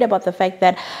was worried about the fact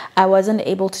that I wasn't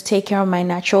able to take care of my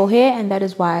natural hair, and that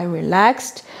is why I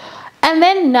relaxed. And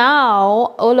then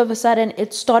now, all of a sudden,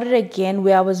 it started again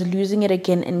where I was losing it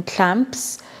again in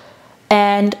clumps.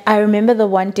 And I remember the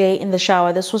one day in the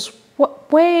shower, this was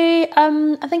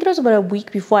I think it was about a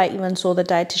week before I even saw the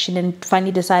dietitian and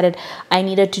finally decided I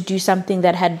needed to do something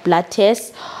that had blood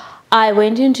tests. I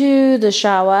went into the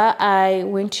shower. I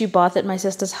went to bath at my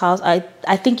sister's house. I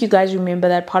think you guys remember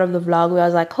that part of the vlog where I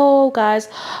was like, oh guys,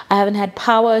 I haven't had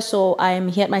power, so I am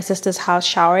here at my sister's house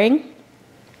showering.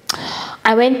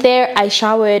 I went there, I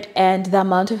showered, and the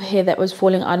amount of hair that was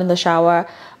falling out in the shower,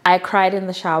 I cried in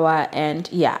the shower, and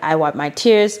yeah, I wiped my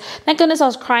tears. Thank goodness I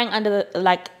was crying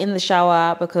in the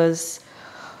shower, because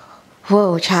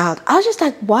whoa, child, I was just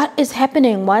like, what is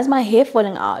happening? Why is my hair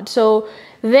falling out? So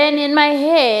then in my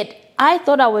head, I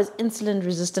thought I was insulin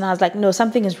resistant. I was like, no,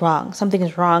 something is wrong. Something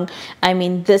is wrong. I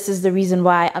mean, this is the reason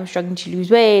why I'm struggling to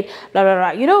lose weight, blah, blah,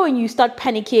 blah. You know, when you start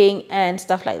panicking and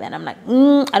stuff like that, I'm like,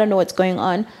 I don't know what's going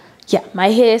on. Yeah,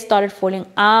 my hair started falling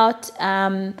out.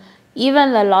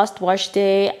 Even the last wash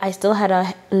day, I still had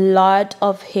a lot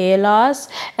of hair loss,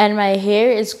 and my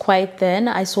hair is quite thin.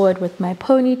 I saw it with my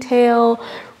ponytail,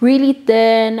 really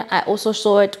thin. I also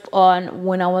saw it on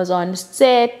when I was on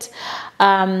set.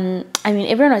 I mean,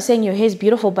 everyone was saying your hair is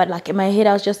beautiful, but like in my head,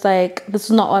 I was just like, this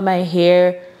is not what my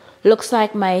hair looks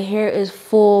like. My hair is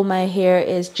full. My hair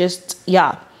is just,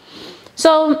 yeah.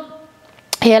 So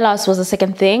hair loss was the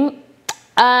second thing.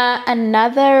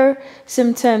 Another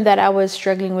symptom that I was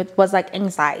struggling with was like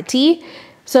anxiety.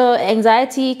 So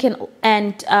anxiety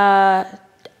and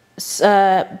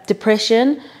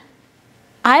depression.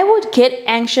 I would get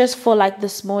anxious for like the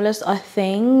smallest of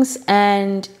things,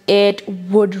 and it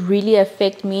would really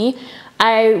affect me.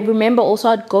 I remember also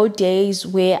I'd go days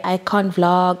where I can't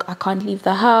vlog, I can't leave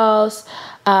the house.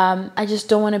 I just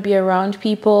don't want to be around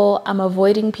people. I'm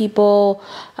avoiding people.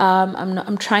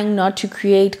 I'm trying not to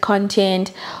create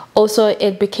content. Also,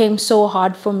 it became so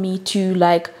hard for me to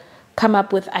like come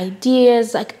up with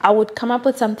ideas. Like I would come up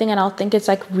with something and I'll think it's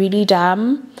like really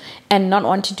dumb and not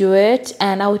want to do it,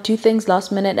 and I would do things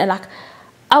last minute, and like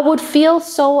I would feel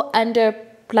so under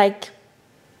like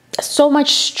so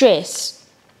much stress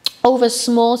over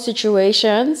small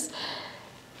situations.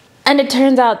 And it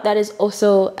turns out that is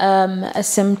also a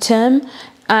symptom.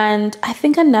 And I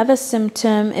think another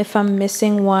symptom, if I'm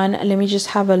missing one, let me just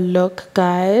have a look,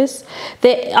 guys.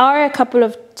 There are a couple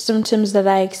of symptoms that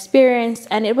I experienced,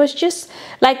 and it was just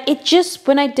like,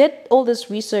 when I did all this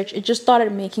research, it just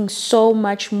started making so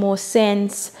much more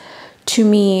sense to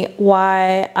me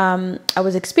why I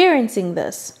was experiencing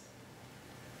this.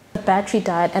 The battery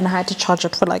died and I had to charge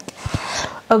it for like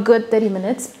a good 30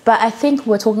 minutes. But I think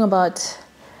we're talking about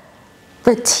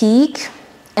fatigue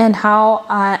and how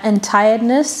and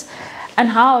tiredness, and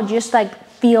how I just like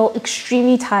feel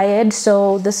extremely tired.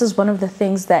 So this is one of the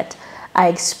things that I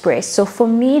expressed. So for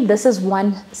me, this is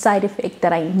one side effect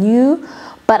that I knew,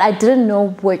 but I didn't know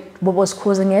what was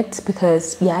causing it,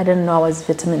 because yeah, I didn't know I was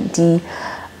vitamin D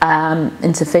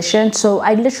insufficient. So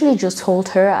I literally just told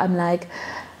her, I'm like,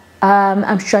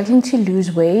 I'm struggling to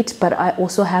lose weight, but I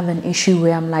also have an issue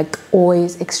where I'm like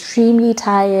always extremely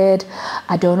tired.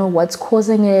 I don't know what's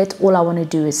causing it. All I want to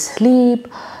do is sleep.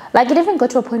 Like it even got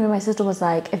to a point where my sister was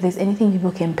like, if there's anything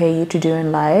people can pay you to do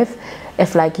in life,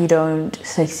 if like you don't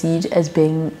succeed as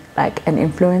being like an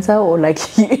influencer, or like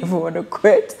you ever want to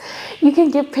quit, you can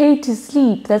get paid to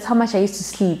sleep. That's how much I used to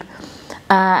sleep.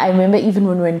 I remember even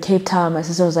when we were in Cape Town, my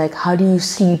sister was like, how do you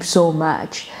sleep so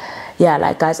much? Yeah,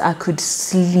 like guys, I could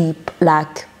sleep,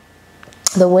 like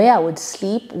the way I would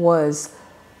sleep was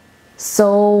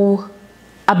so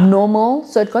abnormal.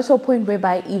 So it got to a point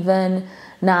whereby even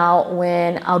now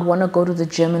when I would want to go to the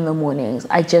gym in the mornings,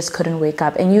 I just couldn't wake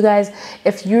up. And you guys,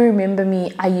 if you remember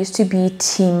me, I used to be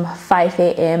team 5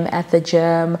 a.m. at the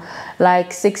gym,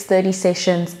 like 6:30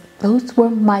 sessions. Those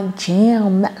were my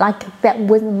jam. Like that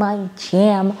was my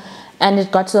jam. And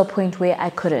it got to a point where I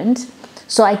couldn't.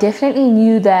 So I definitely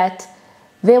knew that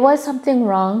there was something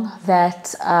wrong,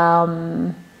 that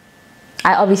I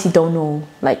obviously don't know,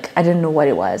 like I didn't know what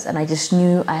it was, and I just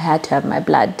knew I had to have my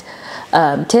blood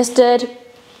tested.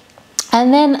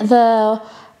 And then the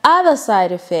other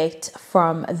side effect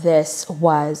from this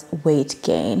was weight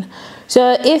gain.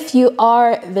 So if you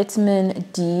are vitamin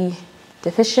D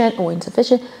deficient or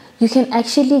insufficient, you can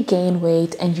actually gain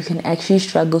weight, and you can actually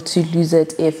struggle to lose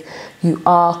it if you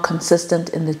are consistent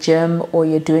in the gym, or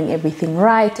you're doing everything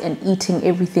right and eating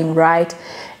everything right,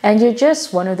 and you're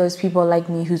just one of those people like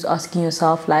me who's asking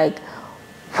yourself like,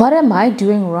 what am I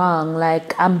doing wrong?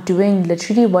 Like I'm doing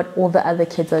literally what all the other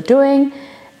kids are doing,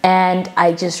 and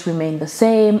I just remain the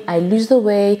same. I lose the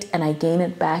weight and I gain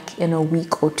it back in a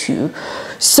week or two.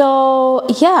 So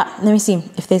yeah, let me see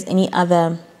if there's any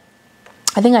other.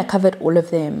 I think I covered all of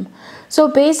them. So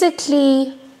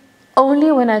basically,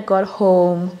 only when I got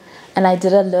home and I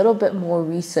did a little bit more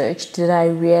research did I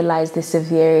realize the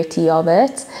severity of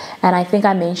it. And I think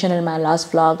I mentioned in my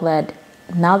last vlog that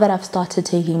now that I've started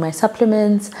taking my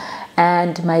supplements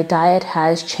and my diet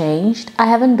has changed, I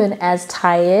haven't been as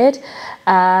tired.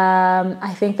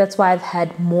 I think that's why I've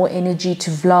had more energy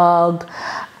to vlog.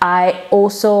 I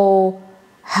also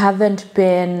haven't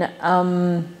been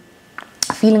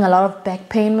feeling a lot of back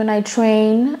pain when I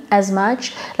train as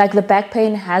much. Like the back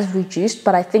pain has reduced,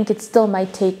 but I think it still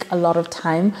might take a lot of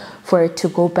time for it to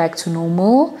go back to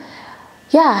normal.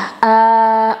 Yeah,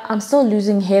 I'm still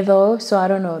losing hair though, so I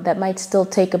don't know, that might still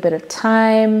take a bit of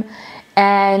time.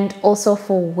 And also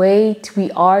for weight,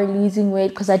 we are losing weight,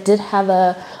 because I did have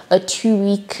a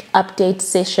 2-week update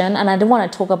session, and I didn't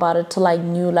want to talk about it till I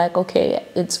knew, like, okay,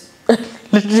 it's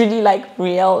literally like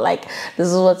real, like this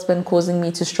is what's been causing me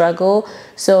to struggle.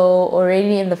 So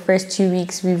already in the first 2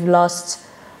 weeks we've lost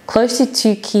close to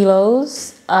 2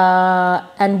 kilos,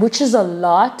 and which is a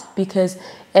lot, because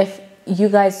if you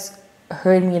guys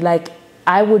heard me, like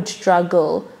I would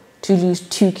struggle to lose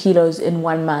 2 kilos in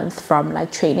 1 month from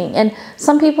like training. And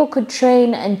some people could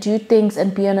train and do things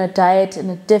and be on a diet and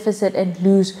a deficit and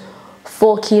lose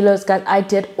 4 kilos. Guys, I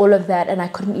did all of that and I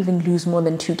couldn't even lose more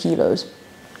than 2 kilos.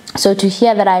 So to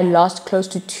hear that I lost close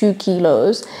to 2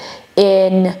 kilos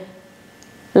in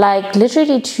like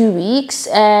literally 2 weeks,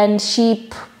 and she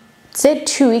said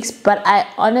 2 weeks, but I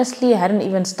honestly hadn't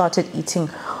even started eating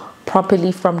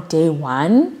properly from day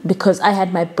one, because I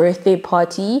had my birthday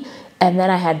party and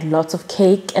then I had lots of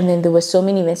cake, and then there were so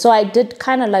many events. So I did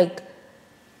kind of like,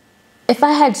 if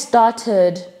I had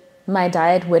started my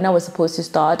diet when I was supposed to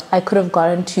start, I could have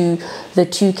gotten to the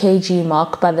 2 kg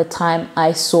mark by the time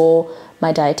I saw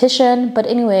my dietitian. But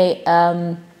anyway,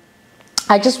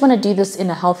 I just want to do this in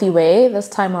a healthy way this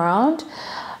time around.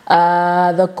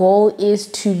 The goal is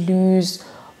to lose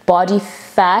body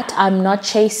fat. I'm not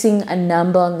chasing a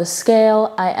number on the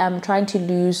scale. I am trying to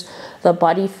lose the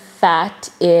body fat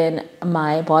in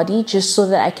my body, just so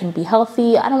that I can be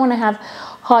healthy. I don't want to have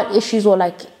heart issues, or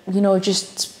like, you know,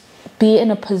 just be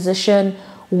in a position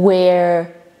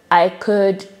where I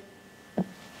could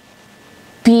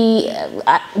be,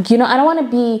 you know, I don't want to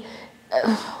be,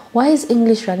 why is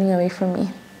English running away from me?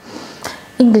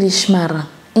 English, Mara,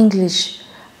 English.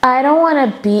 I don't want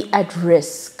to be at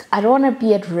risk. I don't want to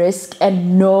be at risk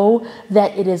and know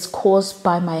that it is caused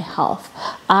by my health.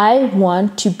 I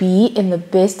want to be in the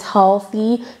best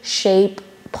healthy shape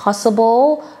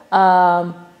possible,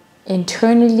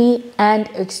 internally and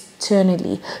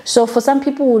externally. So for some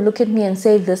people who look at me and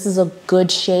say this is a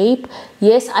good shape,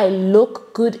 yes, I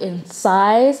look good in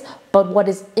size, but what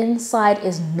is inside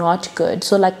is not good.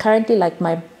 So like currently, like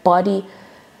my body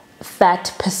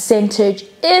fat percentage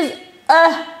is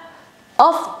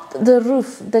off the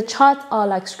roof. The charts are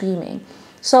like screaming.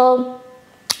 So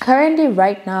currently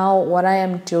right now, what I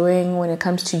am doing when it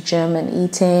comes to gym and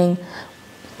eating,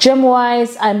 gym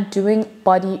wise, I'm doing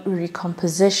body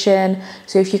recomposition.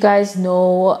 So if you guys don't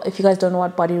know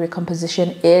what body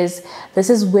recomposition is, this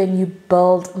is when you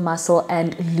build muscle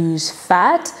and lose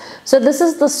fat. So this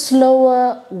is the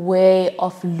slower way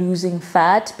of losing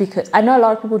fat, because I know a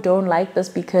lot of people don't like this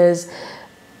because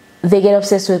they get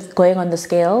obsessed with going on the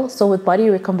scale. So with body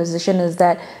recomposition is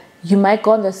that you might go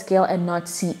on the scale and not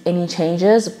see any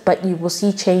changes, but you will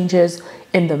see changes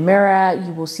in the mirror,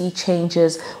 you will see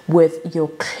changes with your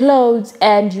clothes,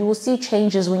 and you will see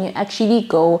changes when you actually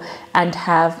go and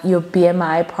have your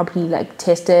BMI properly like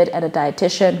tested at a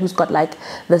dietitian who's got like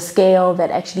the scale that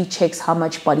actually checks how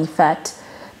much body fat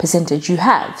percentage you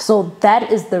have. So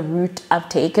that is the route I've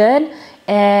taken.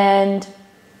 And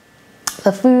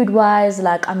the food wise,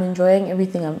 like I'm enjoying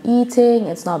everything I'm eating.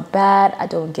 It's not bad. I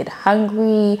don't get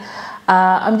hungry.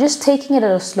 I'm just taking it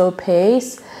at a slow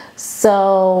pace.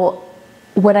 So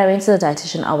when I went to the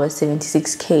dietitian, I was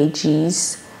 76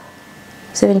 kgs.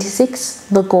 76.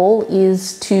 The goal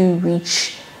is to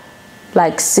reach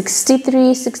like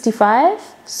 63, 65.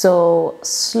 So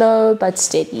slow but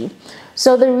steady.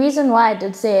 So the reason why I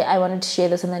did say I wanted to share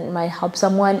this and that it might help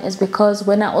someone is because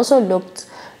when I also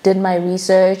did my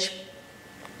research,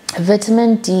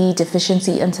 vitamin D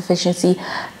deficiency, insufficiency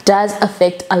does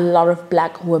affect a lot of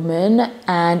Black women,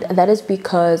 and that is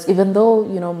because even though,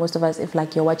 you know, most of us, if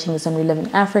like you're watching this and we live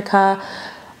in Africa,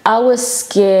 our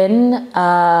skin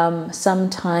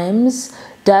sometimes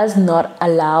does not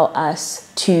allow us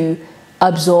to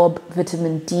absorb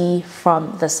vitamin D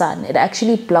from the sun. It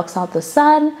actually blocks out the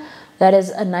sun. That is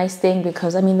a nice thing,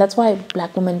 because I mean that's why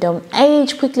Black women don't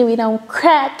age quickly, we don't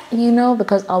crack, you know,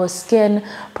 because our skin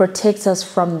protects us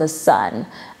from the sun,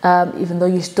 even though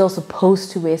you're still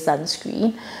supposed to wear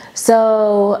sunscreen.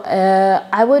 So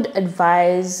I would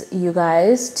advise you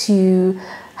guys to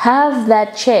have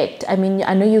that checked. I mean,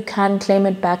 I know you can claim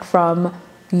it back from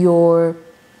your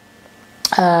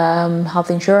health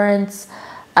insurance,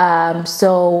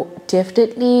 so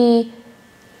definitely,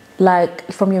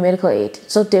 like from your medical aid.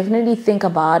 So definitely think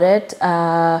about it.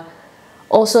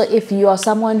 Also, if you are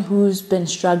someone who's been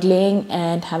struggling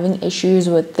and having issues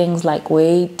with things like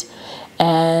weight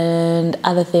and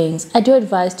other things, I do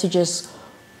advise to just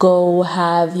go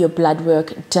have your blood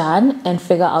work done and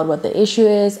figure out what the issue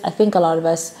is. I think a lot of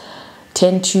us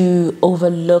tend to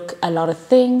overlook a lot of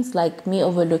things, like me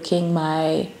overlooking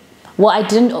my, well, I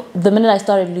didn't, the minute I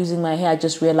started losing my hair, I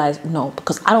just realized, no,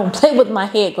 because I don't play with my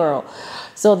hair, girl.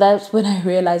 So that's when I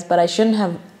realized, but I shouldn't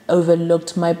have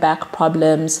overlooked my back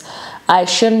problems. I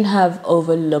shouldn't have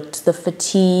overlooked the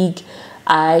fatigue.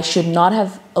 I should not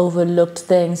have overlooked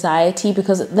the anxiety,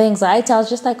 because the anxiety, I was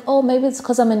just like, oh, maybe it's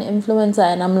because I'm an influencer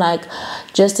and I'm like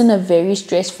just in a very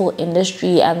stressful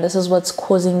industry, and this is what's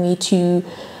causing me to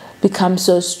become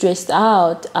so stressed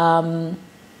out.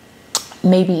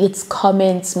 Maybe it's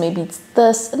comments, maybe it's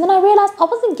this. And then I realized I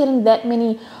wasn't getting that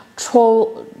many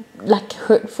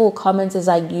hurtful comments as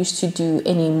I used to do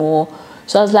anymore.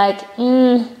 So I was like,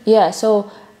 yeah.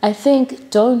 So I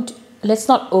think let's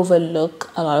not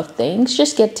overlook a lot of things.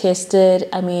 Just get tested.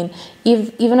 I mean,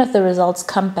 even if the results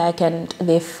come back and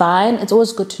they're fine, it's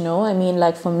always good to know. I mean,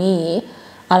 like for me,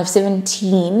 out of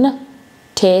 17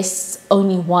 tests,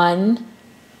 only 1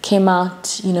 came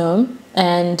out, you know,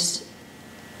 and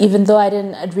even though I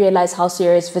didn't realize how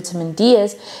serious vitamin D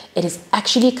is, it is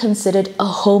actually considered a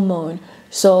hormone.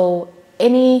 So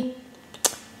any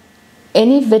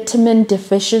vitamin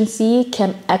deficiency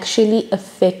can actually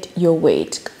affect your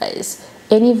weight, guys.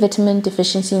 Any vitamin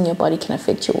deficiency in your body can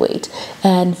affect your weight.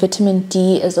 And vitamin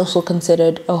D is also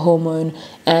considered a hormone,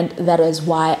 and that is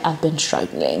why I've been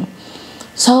struggling.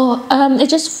 So it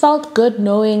just felt good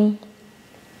knowing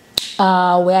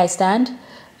where I stand.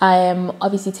 I am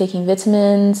obviously taking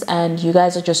vitamins, and you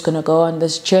guys are just gonna go on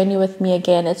this journey with me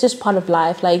again. It's just part of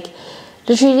life. Like,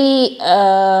 literally, you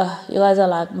guys are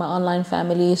like my online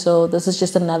family, so this is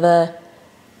just another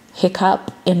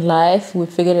hiccup in life. We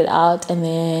figured it out, and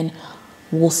then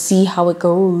we'll see how it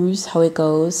goes.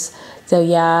 So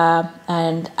yeah,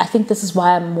 and I think this is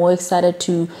why I'm more excited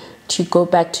to go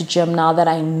back to gym now that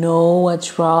I know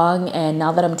what's wrong, and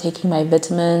now that I'm taking my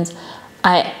vitamins.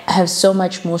 I have so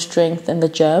much more strength in the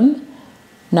gym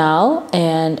now,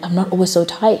 and I'm not always so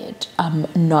tired.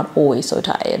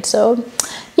 So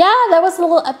yeah, that was a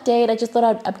little update. I just thought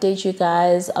I'd update you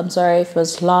guys. I'm sorry if it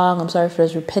was long. I'm sorry if it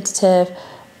was repetitive,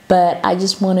 but I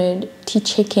just wanted to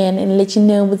check in and let you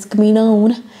know what's going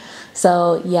on.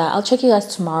 So yeah, I'll check you guys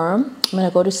tomorrow. I'm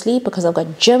gonna go to sleep because I've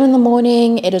got gym in the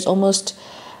morning. It is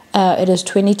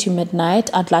 20 to midnight.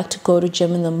 I'd like to go to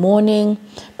gym in the morning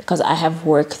because I have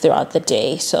work throughout the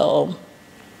day. So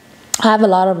I have a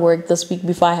lot of work this week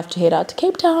before I have to head out to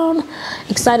Cape Town.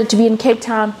 Excited to be in Cape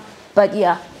Town. But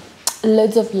yeah,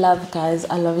 loads of love, guys.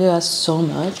 I love you guys so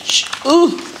much.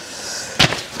 Ooh.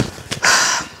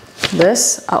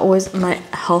 This are always my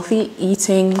healthy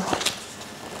eating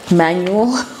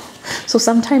manual. So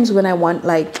sometimes when I want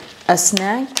like a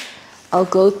snack, I'll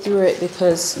go through it,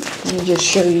 because let me just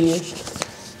show you.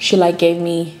 She like gave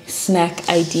me snack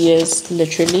ideas,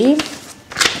 literally.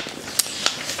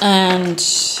 And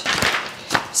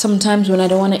sometimes when I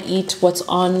don't want to eat what's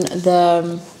on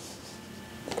the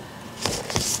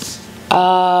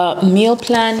meal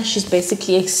plan, she's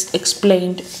basically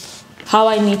explained how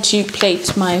I need to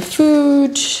plate my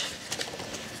food.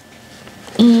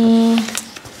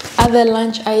 Other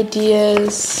lunch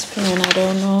ideas when I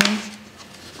don't know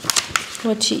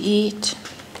what to eat.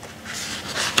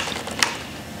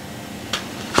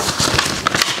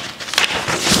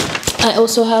 I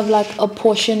also have like a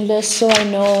portion list, so I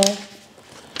know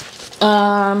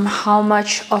how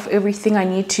much of everything I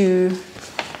need to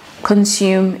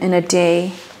consume in a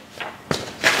day,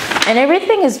 and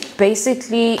everything is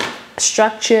basically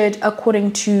structured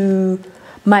according to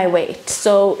my weight.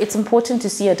 So it's important to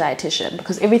see a dietitian,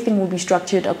 because everything will be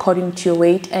structured according to your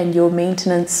weight and your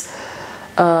maintenance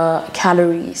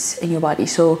calories in your body.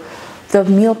 So the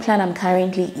meal plan I'm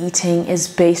currently eating is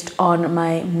based on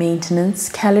my maintenance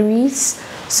calories.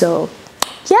 So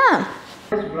yeah.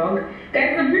 This vlog,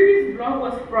 guys, the previous vlog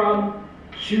was from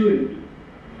June.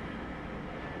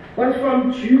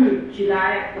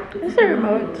 July. Is there a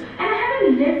remote? And I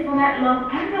haven't lived for that long.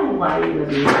 I don't know why it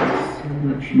was so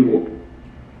much more.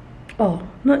 Oh,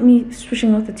 not me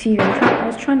switching off the TV. I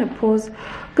was trying to pause.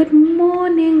 Good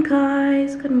morning,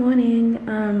 guys. Good morning.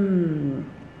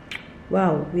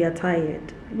 Wow, we are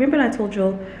tired. Remember I told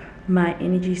you my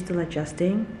energy is still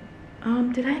adjusting?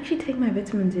 Did I actually take my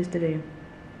vitamins yesterday?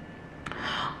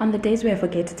 On the days where I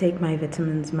forget to take my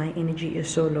vitamins, my energy is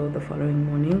so low the following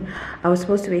morning. I was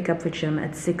supposed to wake up for gym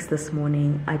at 6 this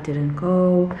morning. I didn't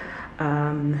go.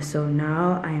 So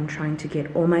now I am trying to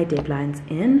get all my deadlines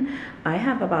in. I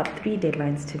have about 3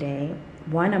 deadlines today.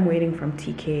 One, I'm waiting from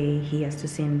TK. He has to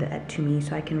send it to me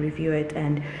so I can review it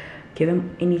and give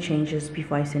him any changes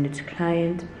before I send it to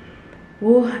client.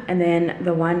 Oh, and then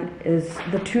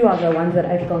the two are the ones that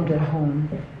I filmed at home.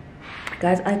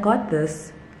 Guys, I got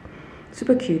this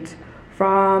super cute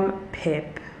from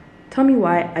Pep. Tell me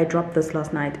why I dropped this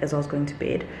last night as I was going to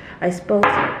bed. I spilled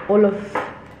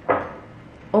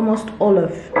almost all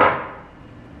of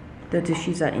the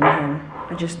diffuser in here.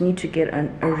 I just need to get a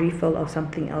refill of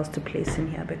something else to place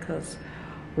in here because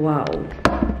wow.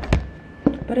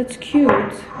 But it's cute.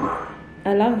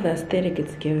 I love the aesthetic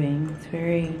it's giving. It's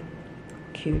very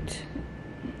cute.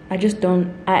 I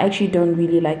actually don't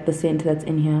really like the scent that's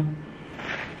in here.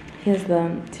 Here's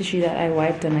the tissue that I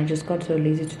wiped and I just got so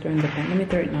lazy to throw in the pan. Let me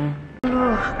throw it now.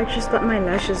 Oh, I just got my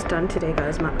lashes done today,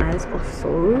 guys. My eyes are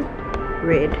so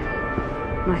red.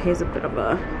 My hair's a bit of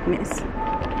a mess.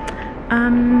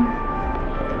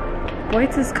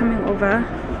 Boyd is coming over.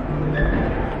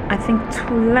 I think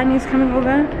Tulani is coming over.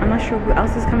 I'm not sure who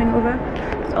else is coming over.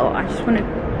 So I just want to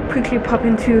quickly pop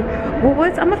into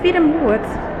Woolworths. I'm gonna feed them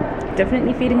Woolworths.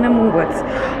 Definitely feeding them Woolworths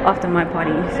after my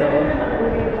party. So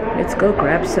let's go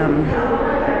grab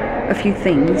a few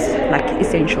things like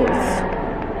essentials.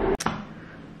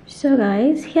 So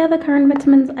guys, here are the current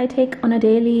vitamins I take on a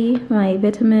daily. My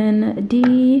vitamin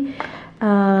D,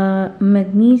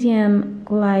 magnesium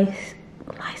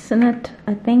glycinate,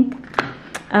 I think.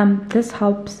 This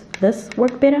helps this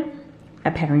work better,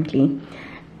 apparently.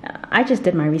 I just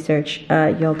did my research.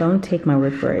 Y'all don't take my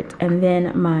word for it. And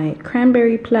then my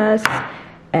cranberry plus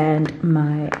and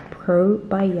my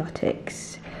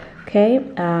probiotics. Okay,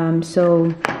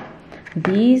 so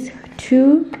these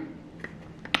two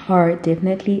are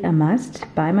definitely a must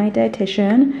by my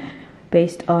dietitian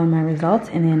based on my results,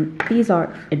 and then these are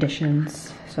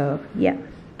additions. So yeah.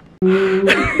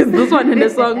 This one in the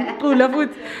song the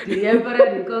Emperor,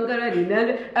 the Conqueror,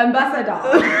 the Ambassador.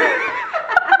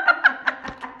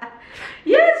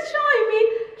 Yes, showing me.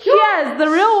 Yes, the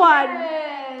real one.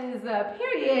 Yes,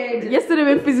 period. Yesterday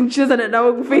we were facing cheers and now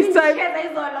we FaceTime. I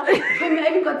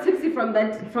even got tipsy from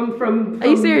that. From Are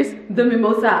you serious? The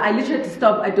mimosa. I literally had to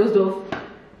stop. I dozed off.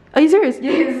 Are you serious?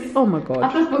 Yes. Oh my god.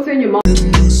 After spoke to your mom.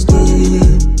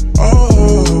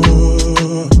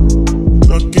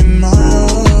 Look in my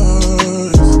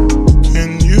eyes.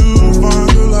 Can you find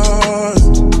the light?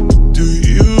 Do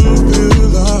you feel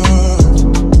alive?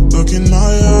 Look in my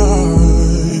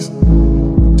eyes.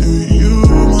 Do you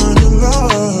mind the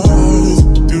lies?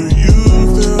 Do you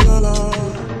feel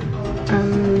alive?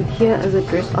 Here is a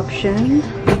dress option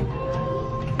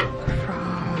from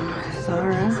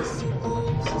Zara.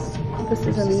 This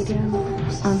is a medium.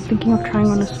 I'm thinking of trying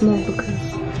on a small because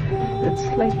it's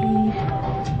slightly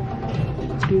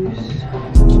loose.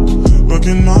 Look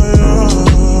in my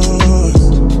eyes.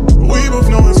 We both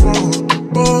know it's wrong,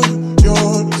 but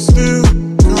you're still